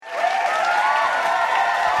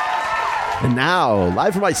And now,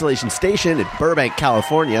 live from Isolation Station in Burbank,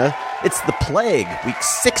 California, it's The Plague, week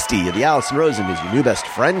 60 of the Allison Rosen is Your New Best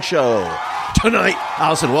Friend show. Tonight,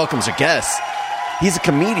 Allison welcomes her guest. He's a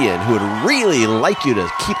comedian who would really like you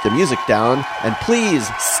to keep the music down and please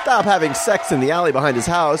stop having sex in the alley behind his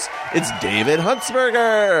house. It's David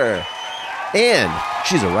Huntsberger. And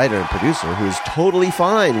she's a writer and producer who is totally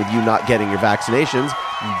fine with you not getting your vaccinations,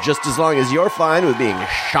 just as long as you're fine with being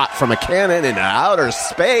shot from a cannon in outer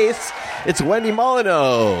space. It's Wendy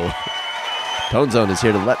Molyneux. Tone Zone is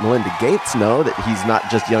here to let Melinda Gates know that he's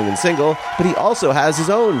not just young and single, but he also has his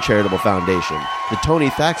own charitable foundation, the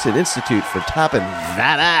Tony Thaxton Institute for Tapping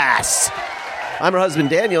That Ass. I'm her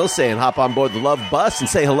husband Daniel, saying hop on board the love bus and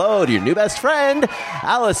say hello to your new best friend,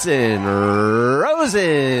 Allison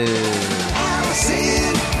Rosen.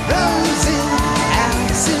 Allison Rosen.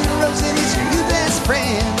 Allison Rosen is your new best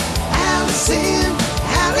friend. Allison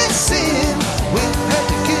with her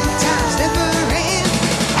the good times never end.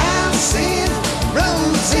 Allison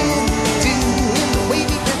Rosen, doing the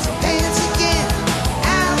wavy pencil dance again.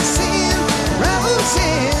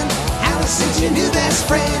 Allison's your new best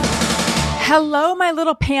friend. Hello, my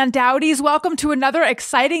little pandowdies. Welcome to another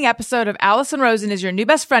exciting episode of Allison Rosen is Your New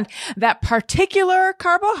Best Friend. That particular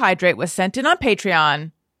carbohydrate was sent in on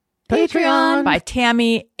Patreon. By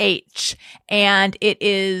Tammy H. And it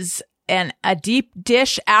is a deep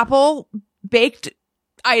dish apple baked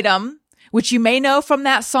item, which you may know from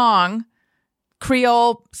that song,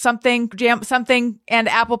 Creole something, jam something, and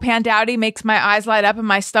apple pandowdy makes my eyes light up and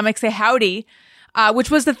my stomach say howdy.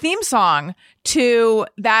 Which was the theme song to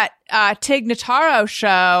that Tig Notaro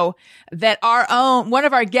show that one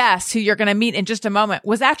of our guests, who you're going to meet in just a moment,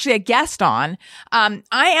 was actually a guest on.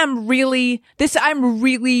 I'm really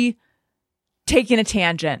taking a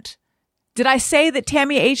tangent. Did I say that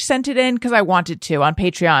Tammy H sent it in? Because I wanted to on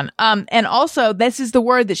Patreon. And also, this is the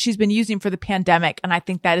word that she's been using for the pandemic, and I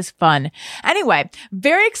think that is fun. Anyway,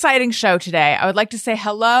 very exciting show today. I would like to say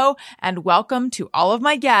hello and welcome to all of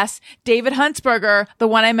my guests. David Huntsberger, the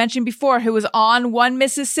one I mentioned before, who was on One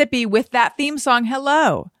Mississippi with that theme song.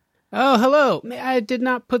 Hello. Oh, hello. I did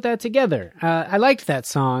not put that together. I liked that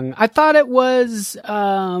song. I thought it was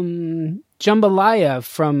Jambalaya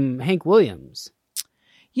from Hank Williams.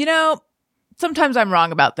 You know, sometimes I'm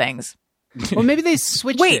wrong about things. Well, maybe they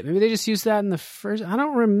switched it. Maybe they just used that in the first. I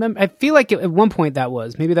don't remember. I feel like at one point that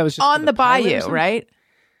was. Maybe that was just On the Bayou, right?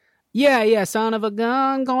 Yeah. Son of a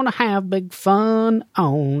gun, gonna have big fun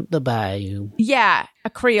on the bayou. Yeah, a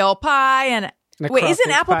Creole pie and wait,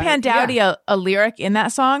 isn't Apple Pandowdy a lyric in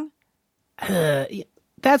that song?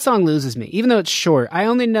 That song loses me, even though it's short. I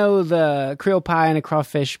only know the Creole pie and a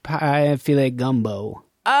crawfish pie filet gumbo.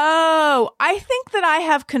 Oh, I think that I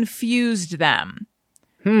have confused them.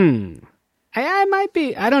 I might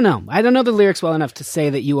be. I don't know. I don't know the lyrics well enough to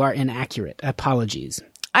say that you are inaccurate. Apologies.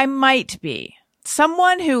 I might be.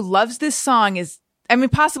 Someone who loves this song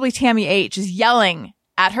possibly Tammy H is yelling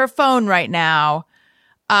at her phone right now.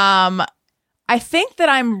 I think that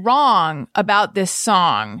I'm wrong about this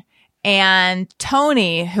song. And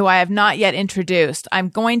Tony, who I have not yet introduced, I'm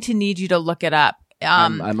going to need you to look it up.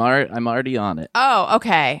 I'm already on it. Oh,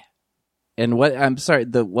 okay. And I'm sorry,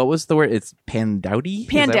 what was the word? It's pandowdy?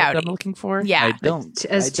 Pandowdy. Is that what I'm looking for? Yeah.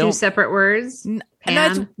 Two separate words?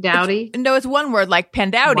 Pandowdy? No, it's one word, like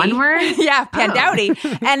pandowdy. One word? Yeah, pandowdy.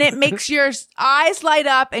 Oh. And it makes your eyes light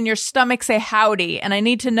up and your stomach say howdy. And I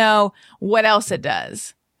need to know what else it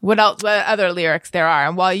does. What other lyrics there are.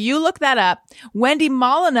 And while you look that up, Wendy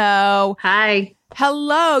Molyneux. Hi.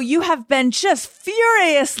 Hello, you have been just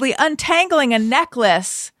furiously untangling a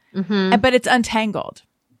necklace, but it's untangled.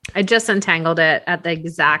 I just untangled it at the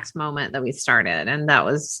exact moment that we started, and that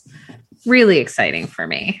was really exciting for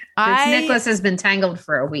me. This necklace has been tangled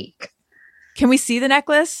for a week. Can we see the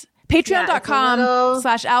necklace?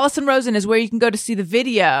 Patreon.com/Allison Rosen is where you can go to see the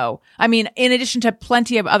video. I mean, in addition to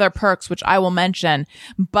plenty of other perks, which I will mention.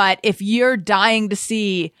 But if you're dying to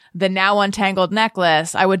see the now untangled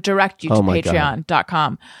necklace, I would direct you to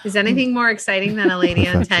patreon.com. Is anything more exciting than a lady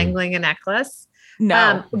untangling a necklace?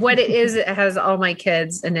 No. What it is, it has all my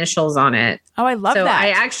kids' initials on it. Oh, I love that. So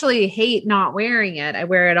I actually hate not wearing it. I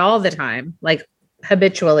wear it all the time, like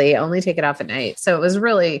habitually. I only take it off at night. So it was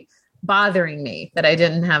really bothering me that I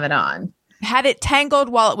didn't have it on. Had it tangled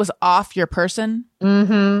while it was off your person?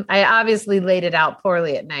 I obviously laid it out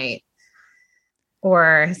poorly at night,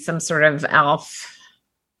 or some sort of elf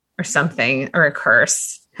or something, or a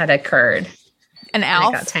curse had occurred. An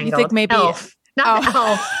elf? Got tangled. You think maybe elf? Not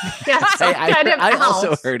elf. Yeah, I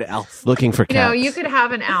also heard elf. Looking for cats. You know, you could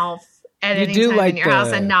have an elf at any time in your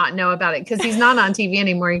house and not know about it because he's not on TV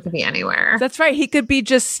anymore. He could be anywhere. That's right. He could be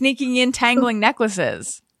just sneaking in tangling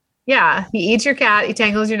necklaces. Yeah, he eats your cat, he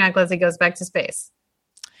tangles your necklace, he goes back to space.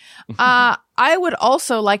 I would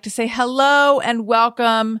also like to say hello and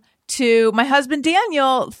welcome to my husband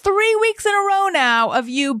Daniel. 3 weeks in a row now of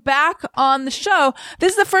you back on the show.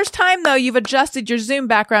 This is the first time though you've adjusted your Zoom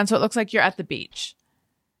background so it looks like you're at the beach.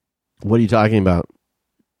 What are you talking about?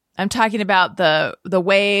 I'm talking about the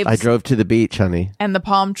waves. I drove to the beach, honey. And the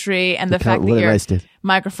palm tree and the fact what that did your I do?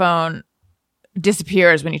 microphone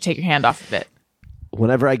disappears when you take your hand off of it.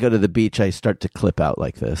 Whenever I go to the beach, I start to clip out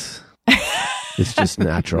like this. It's just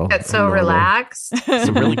natural. Get so Normal. relaxed. It's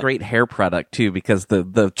a really great hair product too, because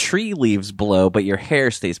the tree leaves blow, but your hair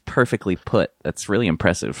stays perfectly put. That's really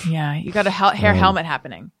impressive. Yeah, you got a hair helmet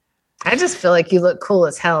happening. I just feel like you look cool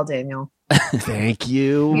as hell, Daniel. Thank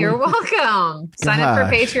you. You're welcome. Sign up for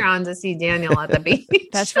Gosh. Patreon to see Daniel at the beach.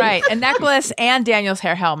 That's right. A necklace and Daniel's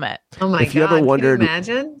hair helmet. Oh my If you God. ever wondered- Can you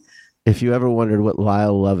imagine? If you ever wondered what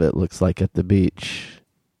Lyle Lovett looks like at the beach,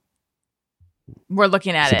 We're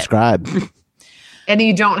looking at subscribe. And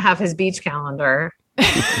you don't have his beach calendar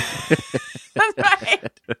it.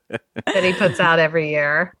 Right. that he puts out every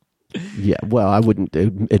year. Yeah, well, I wouldn't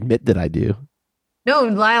admit that I do. No,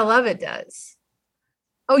 Lyle Lovett does.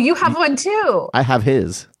 Oh, you have one too. I have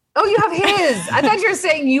his. Oh, you have his. I thought you were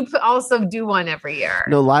saying you also do one every year.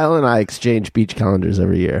 No, Lyle and I exchange beach calendars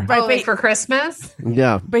every year. Right, Oh, like but, for Christmas?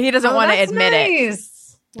 Yeah, but he doesn't Oh, want to that's admit it.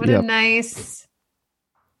 nice. What Yep. a nice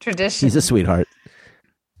tradition. he's a sweetheart.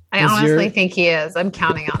 I Was honestly your- think he is. I'm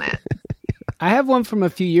counting on it. I have one from a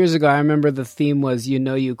few years ago. I remember the theme was "You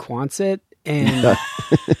Know You Quonset," and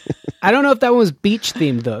I don't know if that one was beach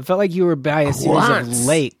themed though. It felt like you were by a series of Quonts.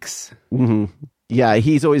 lakes. Hmm. Yeah,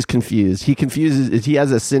 he's always confused. He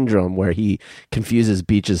has a syndrome where he confuses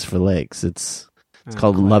beaches for lakes. It's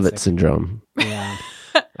called Lovett syndrome. Yeah.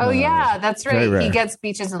 Oh, yeah, that's very right. He rare. gets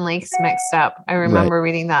beaches and lakes mixed up. I remember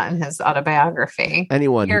reading that in his autobiography.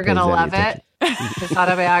 Anyone who You're going to pays love any it. His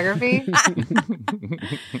autobiography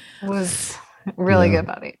was really good,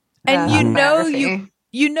 buddy. And you Autobiography.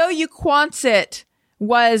 know you Quonset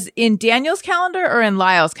was in Daniel's calendar or in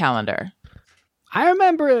Lyle's calendar? I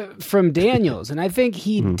remember it from Daniels, and I think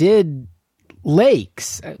he did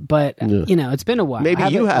lakes, but Yeah. it's been a while. Maybe I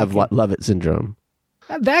you haven't- have Lovett syndrome.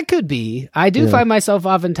 That could be. I do find myself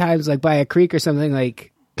oftentimes like by a creek or something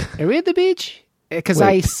like, are we at the beach? Because I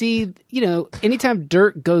Wait. see, anytime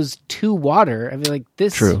dirt goes to water, I feel like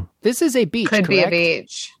this. True. This is a beach. Could be a correct?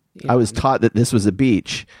 beach. I was taught that this was a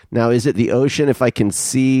beach. Now, is it the ocean if I can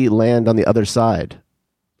see land on the other side?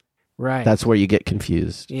 Right. That's where you get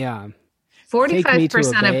confused. yeah.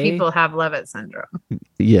 45% of bay. people have Levitt syndrome.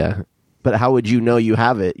 Yeah. But how would you know you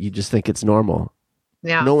have it? You just think it's normal.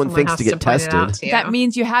 Yeah, No one someone thinks has to get point it out tested. to you. That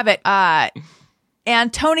means you have it.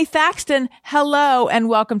 And Tony Thaxton, hello and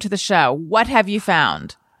welcome to the show. What have you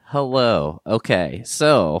found? Hello. Okay,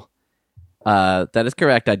 so that is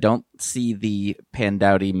correct. I don't see the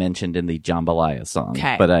Pandowdy mentioned in the Jambalaya song,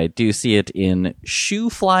 Okay. but I do see it in Shoe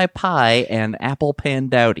Fly Pie and Apple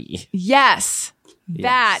Pandowdy. Yes,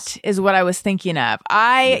 that is what I was thinking of.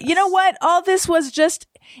 You know what? All this was just,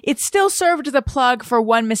 it still served as a plug for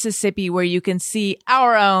One Mississippi where you can see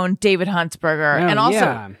our own David Huntsberger. Oh, and also,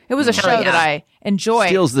 yeah. it was a show yeah. that I enjoyed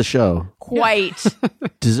Steals the show. quite.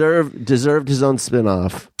 Deserved his own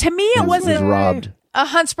spinoff. To me, it Was wasn't robbed. a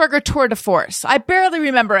Huntsberger tour de force. I barely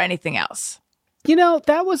remember anything else.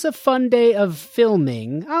 That was a fun day of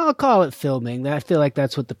filming. I'll call it filming. I feel like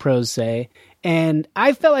that's what the pros say. And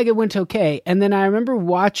I felt like it went okay. And then I remember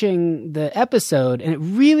watching the episode, and it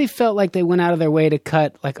really felt like they went out of their way to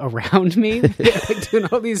cut like around me. They're like doing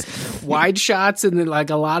all these wide shots, and then like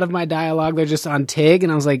a lot of my dialogue, they're just on TIG.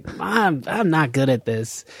 And I was like, I'm not good at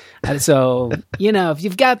this. And so, if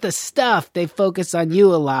you've got the stuff, they focus on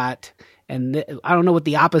you a lot. And I don't know what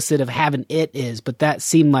the opposite of having it is, but that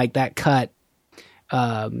seemed like that cut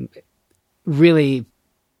really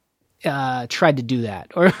tried to do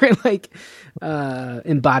that, or like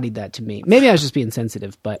embodied that to me. Maybe I was just being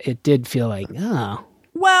sensitive, but it did feel like, oh,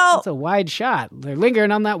 Well, that's a wide shot. They're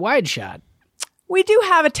lingering on that wide shot. we do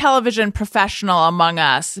have a television professional among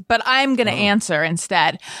us, but I'm going to answer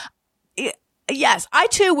instead. Yes, I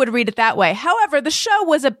too would read it that way. However, the show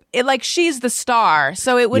was like she's the star,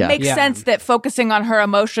 so it would Yeah. make Yeah. sense that focusing on her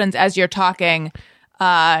emotions as you're talking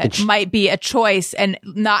might be a choice and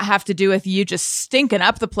not have to do with you just stinking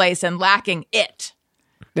up the place and lacking it.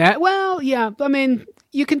 I mean,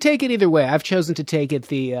 you can take it either way. I've chosen to take it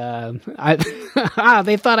the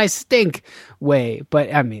they thought I stink way,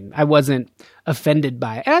 but I mean, I wasn't offended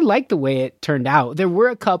by it. And I liked the way it turned out. There were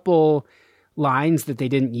a couple lines that they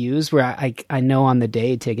didn't use where I know on the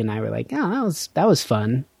day Tig and I were like, oh, that was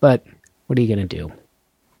fun, but what are you gonna do?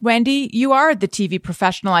 Wendy, you are the TV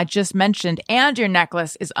professional I just mentioned, and your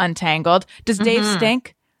necklace is untangled. Does Dave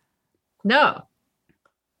stink? No.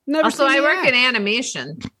 Never Also, seen I work that. in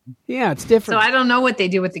animation, Yeah, it's so different. I don't know what they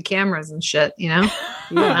do with the cameras and shit, you know?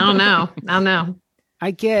 I don't know.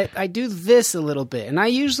 I do this a little bit, and I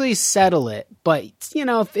usually settle it. But, you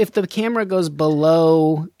know, if the camera goes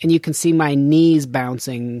below and you can see my knees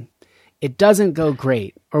bouncing, it doesn't go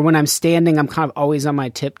great. Or when I'm standing, I'm kind of always on my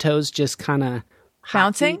tiptoes, just kind of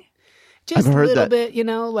Bouncing? just I've a heard little that. bit, you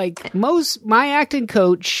know, like my acting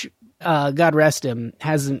coach, God rest him,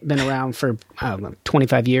 hasn't been around for, I don't know,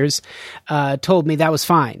 25 years, told me that was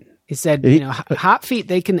fine. He said, you know, hot feet,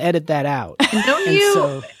 they can edit that out. Don't And you?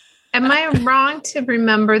 so- Am I wrong to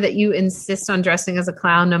remember that you insist on dressing as a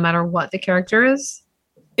clown no matter what the character is?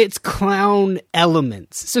 It's clown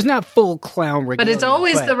elements. So it's not full clown regalia. But it's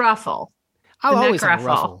always but the ruffle. I'll the always neck have a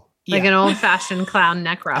ruffle. ruffle. Like Yeah. an old fashioned clown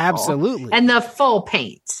neck ruffle. Absolutely. And the full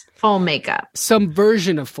paint, full makeup. Some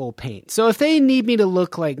version of full paint. So if they need me to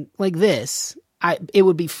look like this, it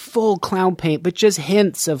would be full clown paint, but just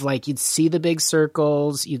hints of like you'd see the big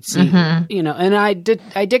circles, you'd see, you know, and I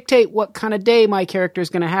dictate what kind of day my character is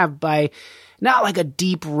going to have by not like a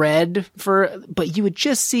deep red but you would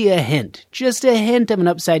just see a hint of an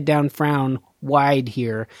upside down frown wide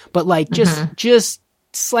here, but like just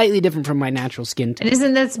slightly different from my natural skin tone. And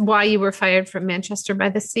isn't that why you were fired from Manchester by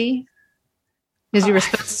the Sea? Because you were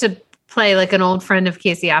supposed to play like an old friend of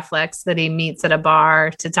Casey Affleck's that he meets at a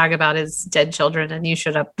bar to talk about his dead children, and you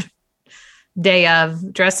showed up day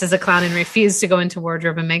of dressed as a clown and refused to go into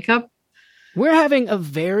wardrobe and makeup. We're having a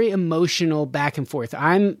very emotional back and forth.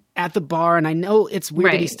 I'm at the bar, and I know it's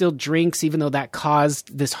weird that he Right. still drinks, even though that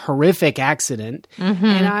caused this horrific accident. And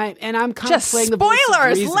I'm kind Just of playing the voice of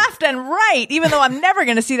spoilers reason. left and right, even though I'm never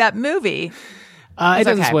going to see that movie. It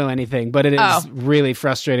doesn't okay. spoil anything, but it is Oh. really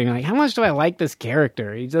frustrating. Like, how much do I like this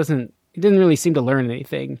character? He didn't really seem to learn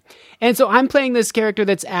anything. And so I'm playing this character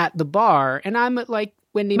that's at the bar, and I'm like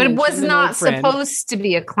Wendy. But it mentioned, was an not old friend. supposed to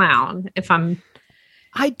be a clown, if I'm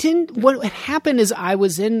What happened is I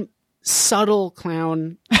was in subtle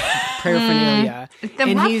clown paraphernalia. the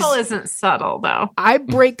and he's- ruffle isn't subtle though. I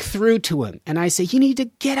break through to him and I say, you need to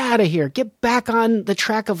get out of here. Get back on the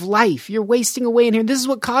track of life. You're wasting away in here. This is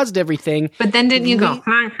what caused everything. But then didn't you go,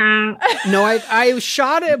 No, I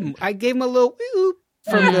shot him. I gave him a little whoop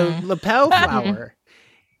from the lapel flower.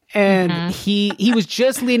 And he was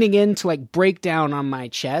just leaning in to like break down on my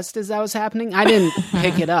chest as that was happening. I didn't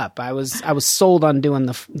pick it up. I was sold on doing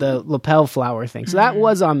the lapel flower thing. So that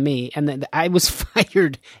was on me. And then I was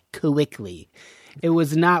fired quickly. It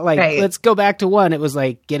was not like, Right. let's go back to one. It was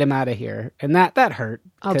like, get him out of here. And that hurt.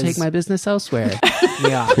 I'll 'cause- take my business elsewhere.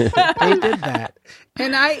 yeah, they did that.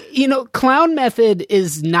 And clown method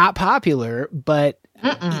is not popular, but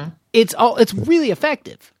it's really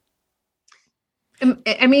effective.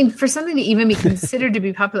 I mean, for something to even be considered to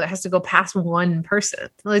be popular, it has to go past one person.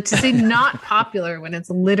 Like to say not popular when it's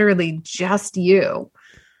literally just you.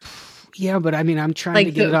 Yeah, but I mean, I'm trying Like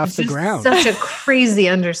to get it off it's the just ground. Such a crazy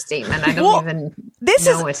understatement. I don't Well, even this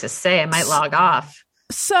know is- what to say. I might log off.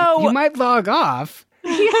 So You might log off.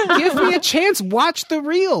 Give me a chance. Watch the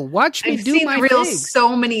reel. Watch me I've do seen my the reel thing.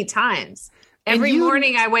 so many times. Every you-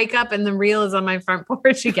 morning I wake up and the reel is on my front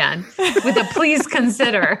porch again with a please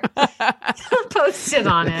consider posted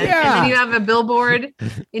on it. Yeah. And then you have a billboard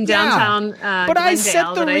in downtown But I set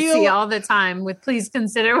Glendale the that I see reel- all the time with please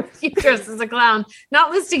consider with you dressed as a clown.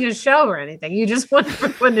 Not listing a show or anything. You just want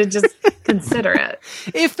everyone to just consider it.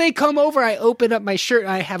 If they come over, I open up my shirt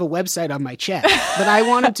and I have a website on my chest. But I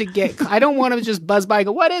want them to I don't want them to just buzz by and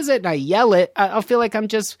go, what is it? And I yell it. I'll feel like I'm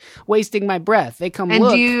just wasting my breath. They come And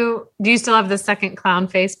look. do you still have the second clown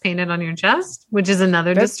face painted on your chest, which is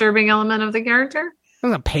another disturbing element of the character? I'm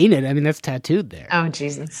not painted. I mean, that's tattooed there. Oh,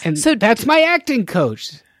 Jesus. And So- that's my acting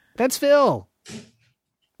coach. That's Phil.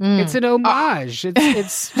 It's an homage.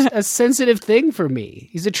 It's a sensitive thing for me.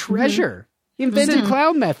 He's a treasure. He invented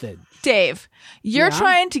clown method. Dave, you're Yeah?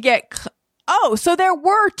 trying to get. So there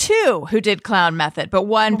were two who did clown method, but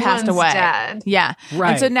one passed One's away. dead. Yeah.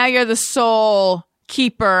 Right. And so now you're the sole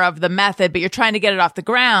keeper of the method, but you're trying to get it off the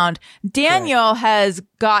ground. Daniel has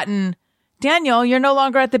gotten. Daniel, you're no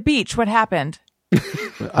longer at the beach. What happened?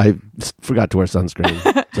 I forgot to wear sunscreen,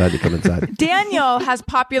 so I had to come inside. Daniel has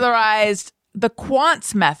popularized the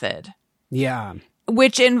Quantz method, Yeah.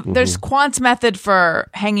 which there's Quantz method for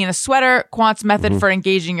hanging a sweater, Quantz method for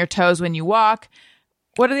engaging your toes when you walk.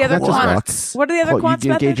 What are the other Quantz Quantz? walks. What are the other Quantz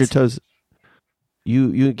you engage your methods? toes.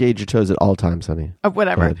 You engage your toes at all times, honey.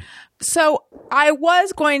 Whatever. Go ahead. So I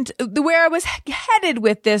was going to, where I was headed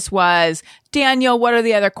with this was, Daniel, what are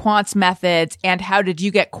the other quants methods and how did you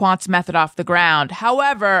get quants method off the ground?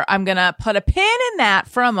 However, I'm going to put a pin in that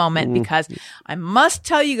for a moment because I must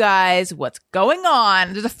tell you guys what's going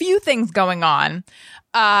on. There's a few things going on.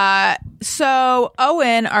 So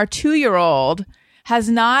Owen, our 2-year-old, has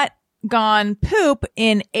not gone poop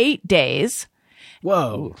in 8 days.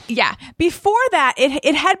 Whoa. Yeah. Before that,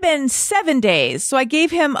 it had been 7 days. So I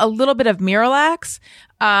gave him a little bit of Miralax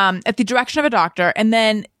at the direction of a doctor, and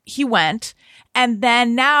then he went. And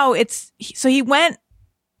then now he went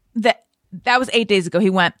that was 8 days ago. He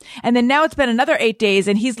went. And then now it's been another 8 days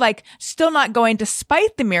and he's like still not going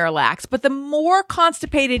despite the Miralax. But the more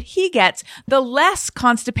constipated he gets, the less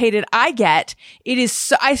constipated I get. It is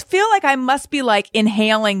so, I feel like I must be like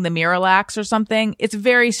inhaling the Miralax or something. It's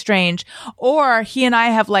very strange. Or he and I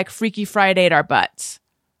have like Freaky Friday'd our butts.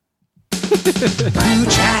 Brew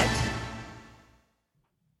chat.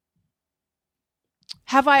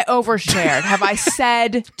 Have I overshared? Have I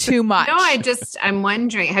said too much? No, I'm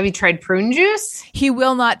wondering, have you tried prune juice? He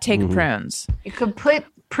will not take prunes. You could put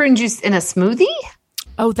prune juice in a smoothie.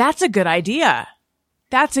 Oh, that's a good idea.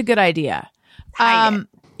 That's a good idea. Hide it.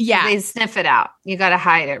 Yeah. They sniff it out. You got to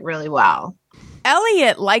hide it really well.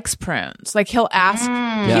 Elliot likes prunes. Like he'll ask,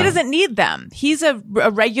 he doesn't need them. He's a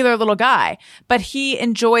regular little guy, but he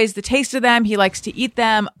enjoys the taste of them. He likes to eat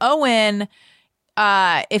them. Owen,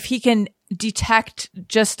 if he can detect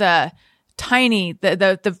just a tiny,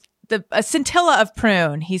 a scintilla of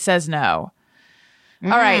prune, he says no.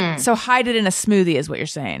 All right. So hide it in a smoothie is what you're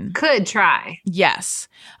saying. Could try. Yes.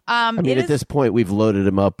 I mean, at this point, we've loaded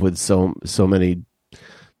him up with so many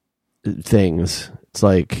things. It's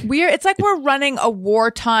like we're running a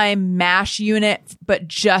wartime MASH unit, but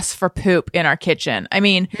just for poop in our kitchen. I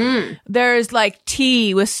mean, there's like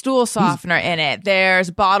tea with stool softener in it. There's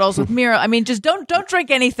bottles with mirror. I mean, just don't drink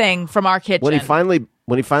anything from our kitchen. when he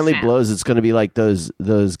finally blows, it's going to be like those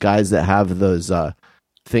guys that have those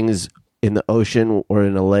things in the ocean or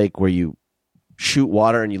in a lake where you shoot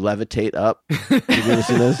water and you levitate up. Have you ever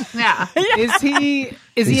seen this? Yeah. Is he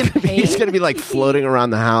in pain? He's going to be like floating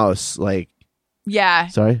around the house, like. Yeah.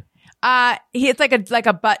 Sorry. It's like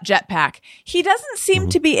a butt jetpack. He doesn't seem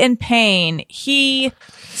to be in pain. He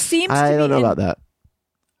seems I don't know about that.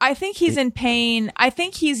 I think he's in pain.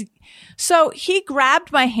 So he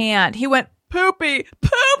grabbed my hand. He went, poopy,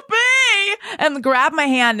 and grabbed my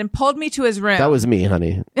hand and pulled me to his room. That was me,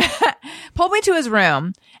 honey. Pulled me to his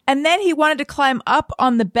room. And then he wanted to climb up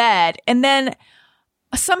on the bed. And then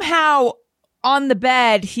somehow on the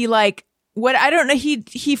bed, he like, I don't know,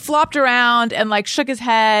 he flopped around and like shook his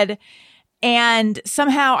head and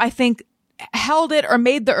somehow I think held it or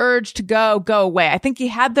made the urge to go away. I think he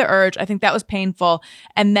had the urge. I think that was painful.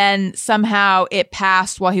 And then somehow it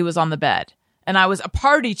passed while he was on the bed. And I was a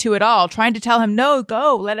party to it all, trying to tell him, no,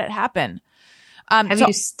 go, let it happen. Have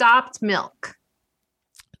you stopped milk?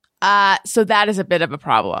 So that is a bit of a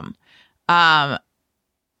problem.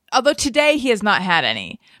 Although today he has not had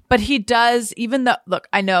any, but he does, even though, look,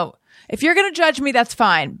 I know if you're going to judge me, that's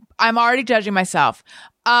fine. I'm already judging myself.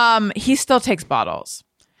 He still takes bottles.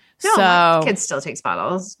 No, so, my kid still takes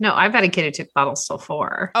bottles. No, I've had a kid who took bottles till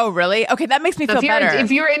 4. Oh, really? Okay, that makes me feel better.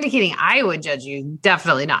 If you're indicating I would judge you,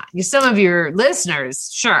 definitely not. Some of your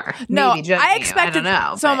listeners, sure. No, maybe I expected you. I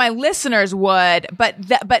don't know, some of my listeners would,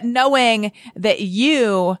 but knowing that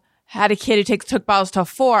you had a kid who took bottles till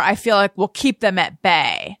 4, I feel like we'll keep them at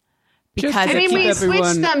bay. Because I mean, we everyone...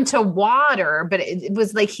 switched them to water, but it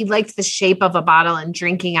was like he liked the shape of a bottle and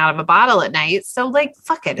drinking out of a bottle at night. So, like,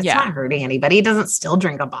 fuck it. It's not hurting anybody. He doesn't still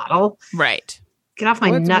drink a bottle. Right. Get off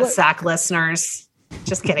my nutsack, listeners.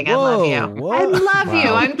 Just kidding. I love you. I love you.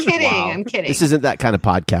 I'm kidding. Wow. I'm kidding. This isn't that kind of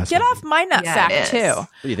podcast. Get off my nutsack, too. What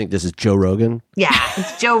do you think? This is Joe Rogan? Yeah,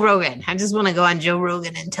 it's Joe Rogan. I just want to go on Joe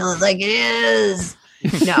Rogan and tell it like it is.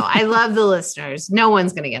 No, I love the listeners. No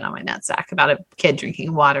one's going to get on my nutsack about a kid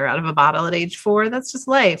drinking water out of a bottle at age 4. That's just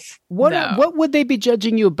life. What would they be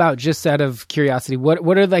judging you about, just out of curiosity?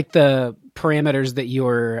 What are like the parameters that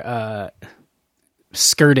you're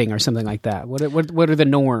skirting or something like that? What are the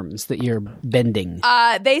norms that you're bending?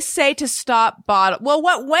 They say to stop bottle. Well,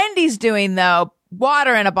 what Wendy's doing though,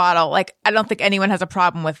 water in a bottle, like I don't think anyone has a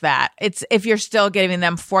problem with that. It's if you're still giving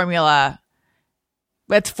them formula.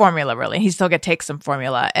 It's formula, really. He still takes some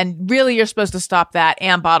formula. And really, you're supposed to stop that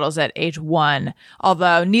and bottles at age 1.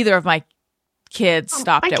 Although neither of my kids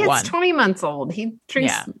stopped at 1. My kid's 20 months old. He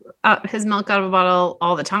drinks his milk out of a bottle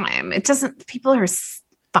all the time. It doesn't, people are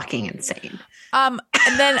fucking insane. And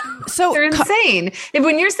then, so They're insane. If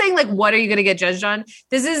when you're saying like, what are you going to get judged on?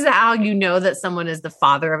 This is how you know that someone is the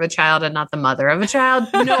father of a child and not the mother of a child.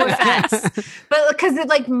 No offense, but because it's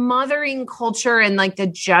like mothering culture and like the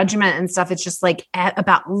judgment and stuff. It's just like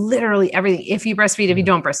about literally everything. If you breastfeed, if you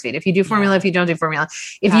don't breastfeed, if you do formula, if you don't do formula,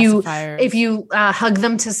 if you hug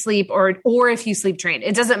them to sleep, or if you sleep train,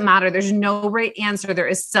 it doesn't matter. There's no right answer. There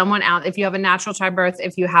is someone out. If you have a natural childbirth,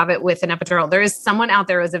 if you have it with an epidural, there is someone out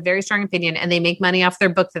there who has a very strong opinion, and they make money off their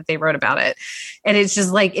book that they wrote about it. And it's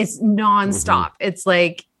just like, it's nonstop. It's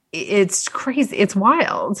like, it's crazy. It's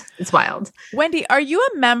wild. It's wild. Wendy, are you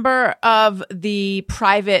a member of the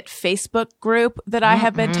private Facebook group that I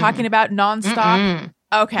have been talking about nonstop?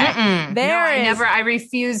 Okay. I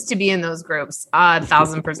refuse to be in those groups.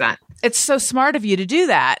 1,000%. It's so smart of you to do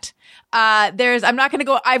that. I'm not going to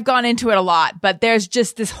go, I've gone into it a lot, but there's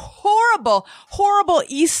just this horrible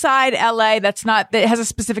East Side LA that has a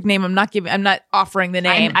specific name. I'm not offering the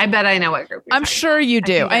name. I bet I know what group. I'm sure you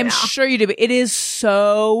do. I'm sure you do. But it is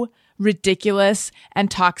so ridiculous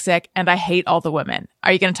and toxic, and I hate all the women.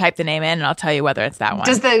 Are you going to type the name in, and I'll tell you whether it's that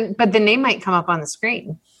one? But the name might come up on the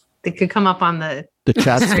screen. They could come up on the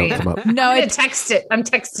chats screen. don't come up. No, I'm going to text it. I'm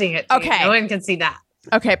texting it. Okay. No one can see that.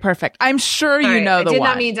 Okay, perfect. I'm sure you know the one. I did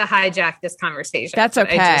not mean to hijack this conversation. That's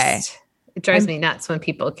okay. It drives me nuts when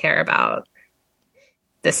people care about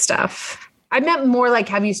this stuff. I meant more like,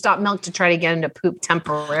 have you stopped milk to try to get him to poop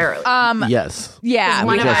temporarily? Yes. Yeah.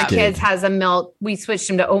 One of our kids has a milk. We switched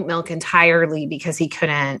him to oat milk entirely because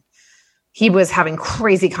he was having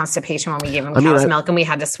crazy constipation when we gave him cow's milk, and we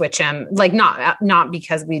had to switch him. Like not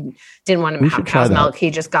because we didn't want him to have cow's milk.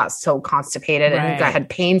 He just got so constipated and had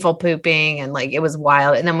painful pooping, and like it was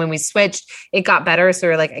wild. And then when we switched, it got better. So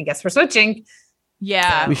we were like, I guess we're switching.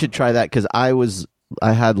 Yeah. We should try that because I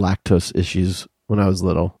had lactose issues when I was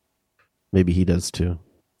little. Maybe he does too.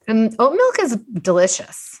 And oat milk is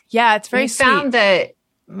delicious. Yeah, it's very sweet. I found that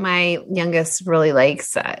my youngest really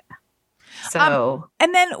likes it. So,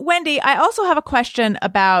 and then Wendy, I also have a question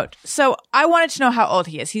about, so I wanted to know how old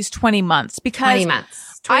he is. He's 20 months because 20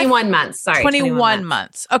 months, 21 months. Sorry. 21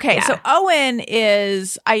 months. Okay. Yeah. So Owen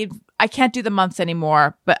is, I can't do the months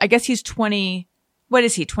anymore, but I guess he's 20. What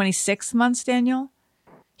is he? 26 months, Daniel?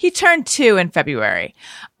 He turned 2 in February.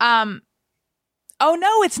 Oh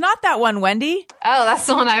no, it's not that one, Wendy. Oh, that's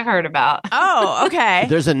the one I've heard about. Oh, okay.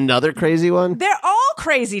 There's another crazy one? They're all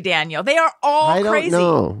crazy, Daniel. They are all crazy. I don't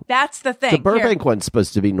know. That's the thing. The Burbank one's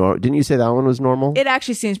supposed to be normal. Didn't you say that one was normal? It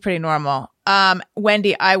actually seems pretty normal.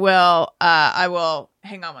 Wendy, I will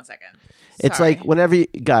hang on one second. It's like whenever you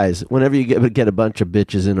get a bunch of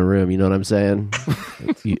bitches in a room, you know what I'm saying?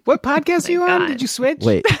 What podcast are you on? Did you switch?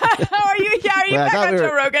 Wait. Are you back on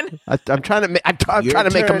Joe Rogan? I'm trying to make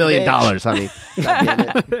 $1 million, honey.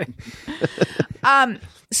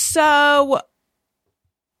 So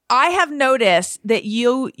I have noticed that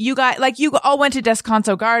you guys, like, you all went to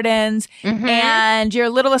Descanso Gardens, and your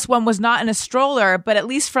littlest one was not in a stroller, but at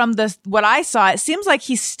least from what I saw, it seems like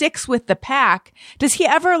he sticks with the pack. Does he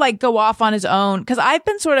ever like go off on his own? Because I've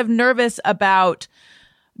been sort of nervous about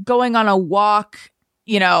going on a walk,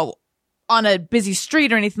 on a busy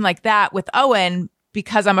street or anything like that with Owen,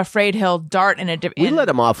 because I'm afraid he'll dart in a different. We let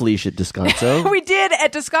him off leash at Descanso. We did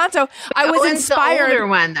at Descanso. I was inspired. The older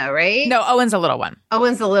one, though, right? No, Owen's a little one.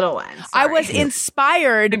 Owen's the little one. Sorry. I was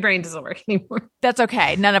inspired. My brain doesn't work anymore. That's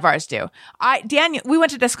okay. None of ours do. Daniel, we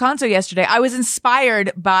went to Descanso yesterday. I was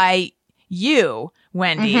inspired by you,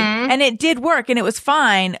 Wendy, and it did work, and it was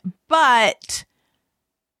fine. But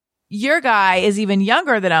your guy is even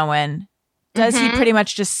younger than Owen. Does he pretty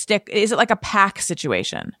much just stick? Is it like a pack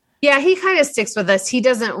situation? Yeah, he kind of sticks with us. He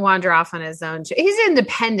doesn't wander off on his own. He's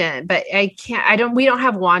independent, but we don't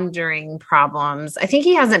have wandering problems. I think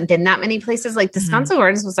he hasn't been that many places. Like Descanso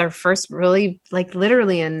Gardens was our first really, like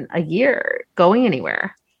literally in a year going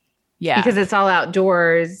anywhere. Yeah. Because it's all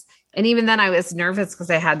outdoors. And even then I was nervous because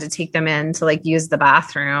I had to take them in to like use the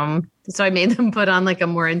bathroom. So I made them put on like a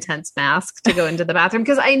more intense mask to go into the bathroom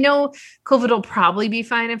because I know COVID will probably be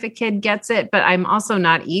fine if a kid gets it, but I'm also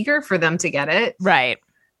not eager for them to get it. Right.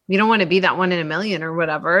 You don't want to be that 1 in a million or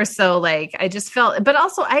whatever. So like, I just felt, but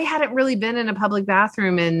also I hadn't really been in a public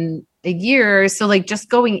bathroom in a year. So like just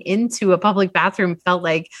going into a public bathroom felt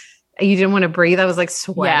like you didn't want to breathe. I was like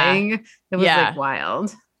sweating. Yeah. It was like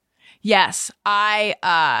wild. Yes.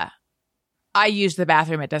 I used the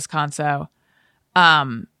bathroom at Descanso.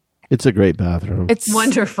 It's a great bathroom. It's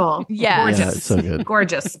wonderful. Yeah. Gorgeous. Yeah, it's so good.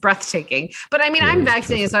 Gorgeous. Breathtaking. But I mean, I'm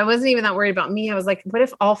vaccinated, so I wasn't even that worried about me. I was like, what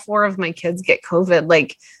if all 4 of my kids get COVID?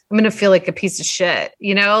 Like, I'm going to feel like a piece of shit.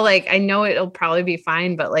 Like, I know it'll probably be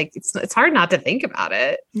fine, but like, it's hard not to think about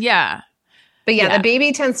it. Yeah. But yeah, Yeah. the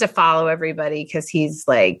baby tends to follow everybody because he's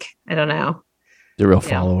like, I don't know. The real Yeah.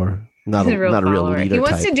 follower. Not He's a real follower. leader He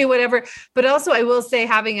wants type. to do whatever. But also, I will say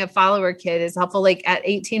having a follower kid is helpful. Like at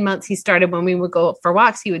 18 months, he started when we would go for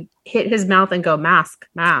walks, he would hit his mouth and go, mask,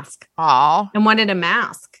 mask, Aw. and wanted a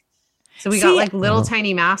mask. So we got See- like little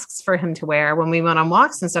tiny masks for him to wear when we went on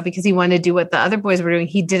walks and stuff because he wanted to do what the other boys were doing.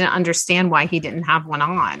 He didn't understand why he didn't have one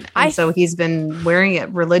on. And so he's been wearing it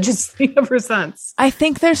religiously ever since. I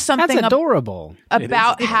think there's something That's adorable.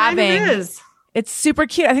 about It kind having. of is. It's super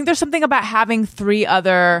cute. I think there's something about having 3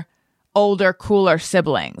 other older, cooler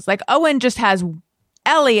siblings. Like Owen just has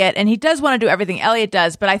Elliot, and he does want to do everything Elliot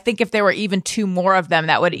does, but I think if there were even 2 more of them,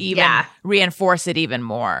 that would even reinforce it even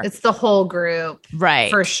more. It's the whole group. Right.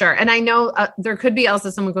 For sure. And I know there could be also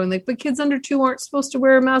someone going like, but kids under 2 aren't supposed to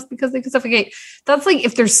wear a mask because they could suffocate. That's like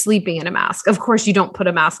if they're sleeping in a mask. Of course, you don't put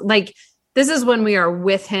a mask. Like this is when we are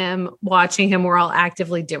with him, watching him. We're all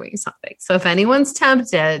actively doing something. So if anyone's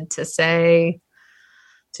tempted to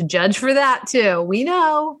judge for that too, we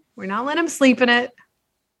know we're not letting him sleep in it.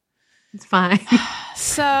 It's fine.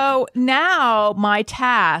 So now my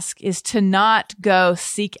task is to not go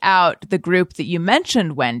seek out the group that you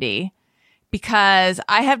mentioned, Wendy, because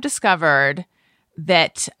I have discovered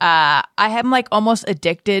that I am like almost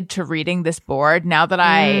addicted to reading this board now that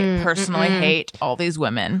I personally hate all these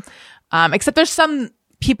women. Except there's some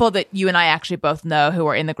people that you and I actually both know who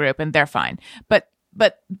are in the group, and they're fine. But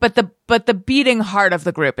the beating heart of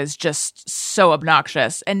the group is just so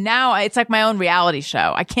obnoxious. And now it's like my own reality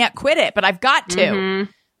show. I can't quit it, but I've got to.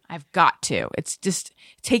 I've got to. It's just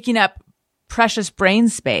taking up precious brain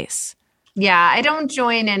space. Yeah, I don't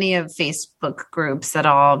join any of Facebook groups at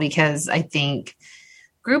all because I think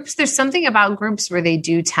there's something about groups where they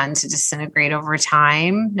do tend to disintegrate over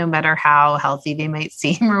time, no matter how healthy they might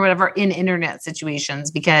seem or whatever in internet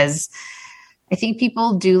situations, because I think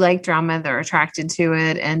people do like drama. They're attracted to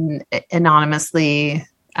it, and anonymously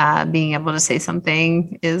being able to say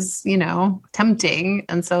something is, tempting.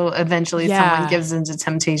 And so eventually someone gives into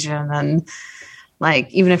temptation, and like,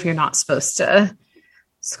 even if you're not supposed to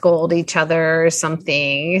scold each other or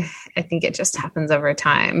something, I think it just happens over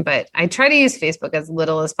time. But I try to use Facebook as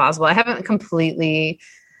little as possible. I haven't completely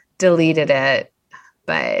deleted it,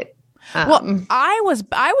 but I was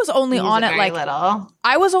only on it like little.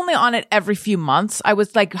 I was only on it every few months. I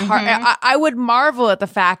was like, I would marvel at the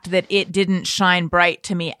fact that it didn't shine bright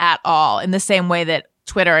to me at all, in the same way that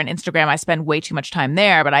Twitter and Instagram, I spend way too much time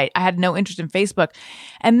there, but I had no interest in Facebook.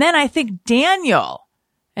 And then I think Daniel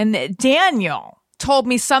told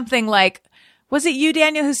me something like, was it you,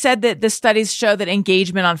 Daniel, who said that the studies show that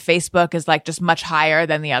engagement on Facebook is like just much higher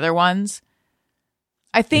than the other ones?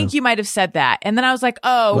 I think you might have said that. And then I was like,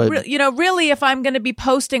 really, if I'm going to be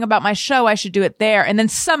posting about my show, I should do it there. And then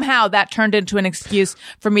somehow that turned into an excuse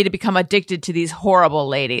for me to become addicted to these horrible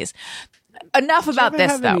ladies. Enough about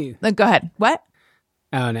this, though. Go ahead. What?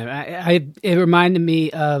 Oh, no. It reminded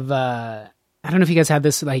me of, I don't know if you guys had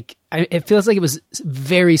this, like, it feels like it was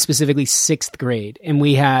very specifically 6th grade. And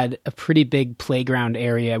we had a pretty big playground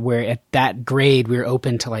area where at that grade, we were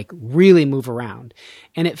open to like really move around.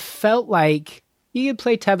 And it felt like you could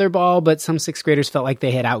play tetherball, but some 6th graders felt like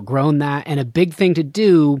they had outgrown that. And a big thing to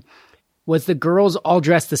do was the girls all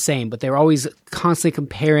dressed the same, but they were always constantly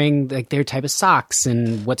comparing like their type of socks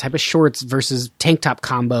and what type of shorts versus tank top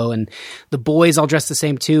combo. And the boys all dressed the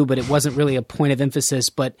same too, but it wasn't really a point of emphasis.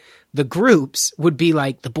 But the groups would be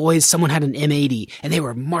like the boys, someone had an M80 and they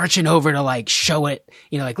were marching over to like show it,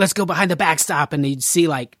 like, let's go behind the backstop. And you'd see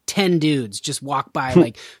like 10 dudes just walk by,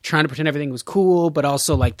 like trying to pretend everything was cool, but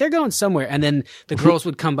also like they're going somewhere. And then the girls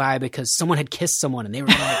would come by because someone had kissed someone and they were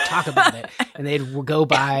going to like talk about it, and they'd go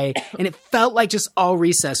by. And it felt like just all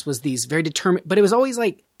recess was these very determined, but it was always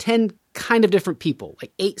like 10 kind of different people,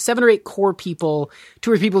 like 7 or 8 core people,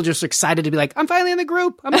 2 or 3 people just excited to be like, I'm finally in the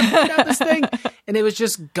group. I'm going to put out this thing. And it was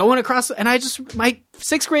just going across. And my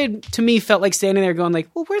 6th grade to me felt like standing there going like,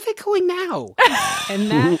 well, where are they going now?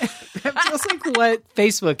 And that feels like what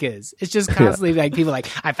Facebook is. It's just constantly like people like,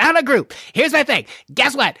 I found a group. Here's my thing.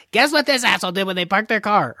 Guess what? Guess what this asshole did when they parked their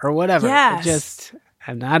car or whatever. Yes.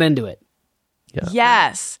 I'm not into it. Yeah.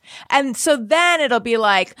 Yes. And so then it'll be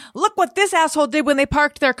like, look what this asshole did when they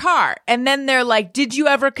parked their car. And then they're like, did you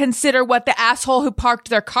ever consider what the asshole who parked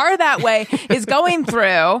their car that way is going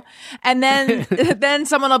through? And then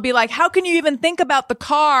someone will be like, how can you even think about the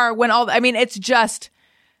car when it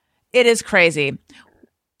is crazy.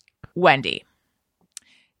 Wendy,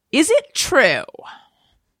 is it true,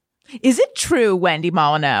 Wendy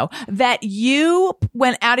Molyneux, that you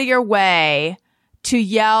went out of your way to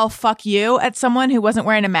yell "fuck you" at someone who wasn't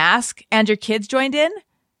wearing a mask, and your kids joined in?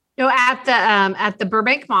 No, at the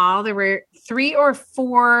Burbank Mall, there were 3 or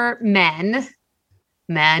 4 men.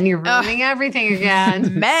 Men, you're ruining everything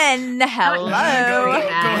again. Men, hello. Go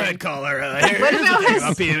ahead, caller.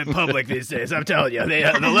 I'll be in public these days. I'm telling you,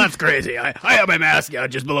 the left's crazy. I have my mask out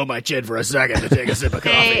just below my chin for a second to take a sip of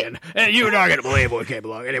coffee, and you're not going to believe what came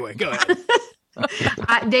along. Anyway, go ahead.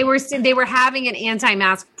 They were having an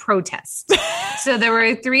anti-mask protest. So there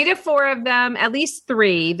were 3 to 4 of them, at least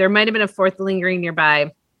 3. There might have been a 4th lingering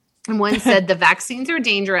nearby. And one said the vaccines are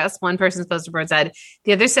dangerous. One person's poster board said.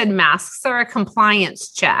 The other said masks are a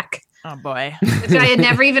compliance check. Oh, boy. Which I had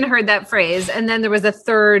never even heard that phrase. And then there was a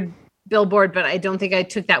 3rd billboard, but I don't think I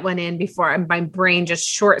took that one in before. My brain just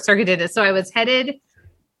short-circuited it. So I was headed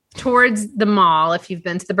towards the mall. If you've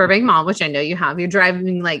been to the Burbank Mall, which I know you have, you're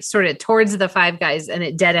driving like sort of towards the Five Guys and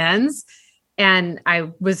it dead ends. And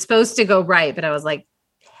I was supposed to go right, but I was like,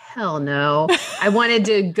 hell no. I wanted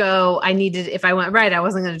to go. If I went right, I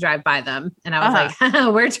wasn't going to drive by them. And I was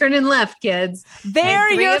like, we're turning left, kids.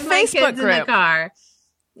 They're your Facebook group. In the car.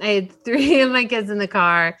 I had 3 of my kids in the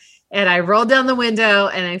car and I rolled down the window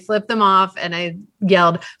and I flipped them off and I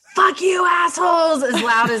yelled, "Fuck you, assholes," as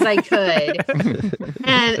loud as I could.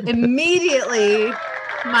 And immediately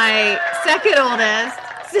my second oldest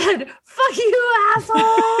said, "Fuck you,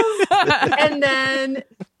 assholes." And then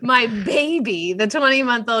my baby, the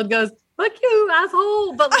 20-month-old, goes, "Fuck you,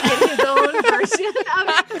 asshole," but like in his own version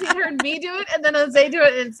of it. He heard me do it, and then Jose do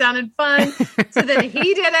it, and it sounded fun. So then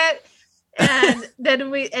he did it, and then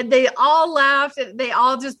they all laughed. And they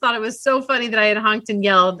all just thought it was so funny that I had honked and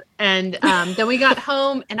yelled. And then we got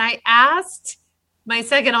home, and I asked my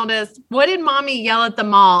second oldest, "What did mommy yell at the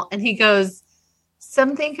mall?" And he goes,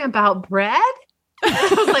 "Something about bread." And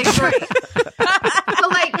I was like, "Great." So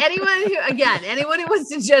like anyone who wants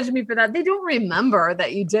to judge me for that, they don't remember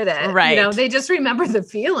that you did it. Right. You know, they just remember the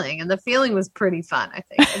feeling, and the feeling was pretty fun. I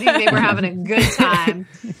think they were having a good time.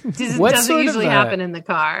 It doesn't usually happen in the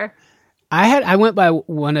car. I went by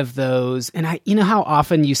one of those, and you know how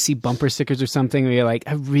often you see bumper stickers or something where you're like,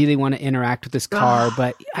 I really want to interact with this car,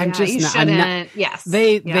 but I'm not. Yes,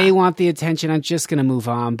 they want the attention. I'm just gonna move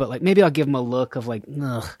on, but like maybe I'll give them a look of like,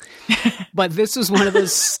 ugh. But this was one of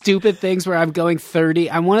those stupid things where I'm going 30.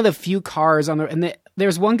 I'm one of the few cars on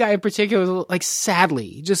there's one guy in particular, like sadly,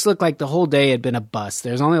 he just looked like the whole day had been a bust.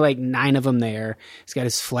 There's only like 9 of them there. He's got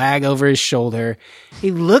his flag over his shoulder.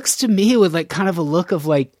 He looks to me with like kind of a look of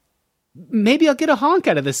like, maybe I'll get a honk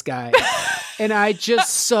out of this guy. And I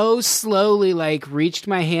just so slowly like reached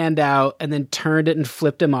my hand out and then turned it and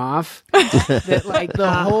flipped him off. That like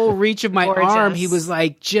the whole reach of my arm, he was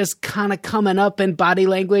like just kind of coming up in body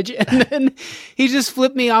language. And then he just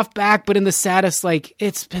flipped me off back. But in the saddest, like,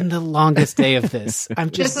 it's been the longest day of this.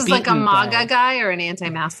 I'm just This is like a MAGA guy or an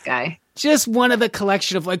anti-mask guy? Just one of the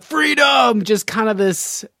collection of like freedom, just kind of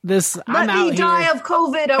this. Let me die of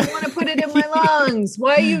COVID. I want to put it in my lungs.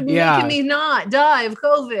 Why are you making me not die of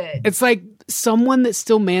COVID? It's like someone that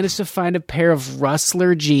still managed to find a pair of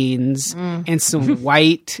Rustler jeans and some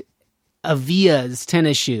white Avias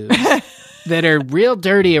tennis shoes that are real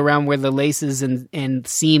dirty around where the laces and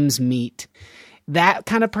seams meet. That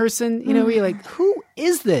kind of person, you know, where you're like, who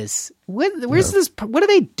is this? Where's this? What do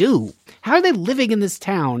they do? How are they living in this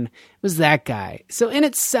town? It was that guy. So in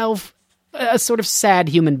itself, a sort of sad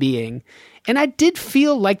human being. And I did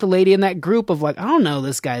feel like the lady in that group of like, I don't know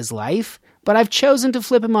this guy's life, but I've chosen to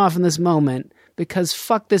flip him off in this moment because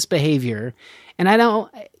fuck this behavior. And I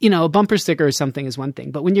don't, you know, a bumper sticker or something is one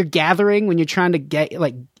thing. But when you're gathering, when you're trying to get,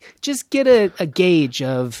 like, just get a gauge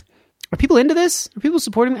of, are people into this? Are people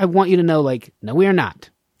supporting me? I want you to know, like, no, we are not.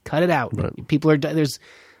 Cut it out. Right. People are, there's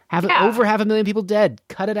over 500,000 people dead.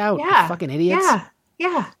 Cut it out. Yeah. You fucking idiots.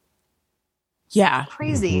 Yeah.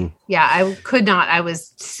 Crazy. Mm-hmm. Yeah. I could not. I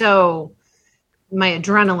was so, my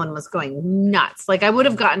adrenaline was going nuts. Like I would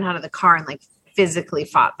have gotten out of the car and like physically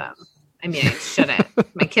fought them. I mean, I shouldn't.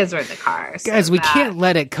 My kids were in the car. So guys, we can't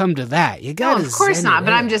let it come to that. You got to. No, of course not.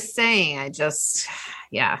 But I'm just saying,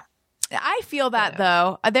 I feel that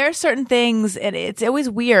though. There are certain things, and it's always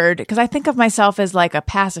weird because I think of myself as like a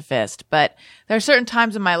pacifist, but there are certain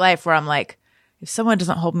times in my life where I'm like, if someone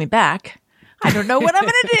doesn't hold me back, I don't know what I'm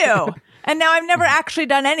going to do. And now I've never actually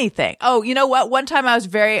done anything. Oh, you know what? One time I was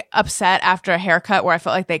very upset after a haircut where I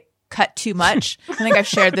felt like they cut too much. I think I've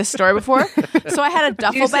shared this story before. So I had a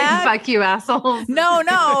duffel bag. Fuck you, assholes. No.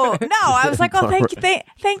 I was like, oh,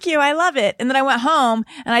 thank you. I love it. And then I went home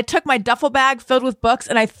and I took my duffel bag filled with books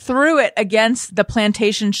and I threw it against the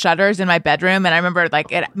plantation shutters in my bedroom. And I remember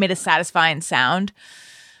like it made a satisfying sound.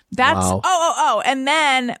 That's, wow. And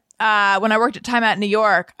then, when I worked at Time Out in New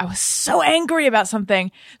York, I was so angry about something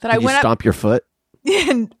that I went up. Stomp your foot?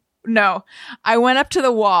 No, I went up to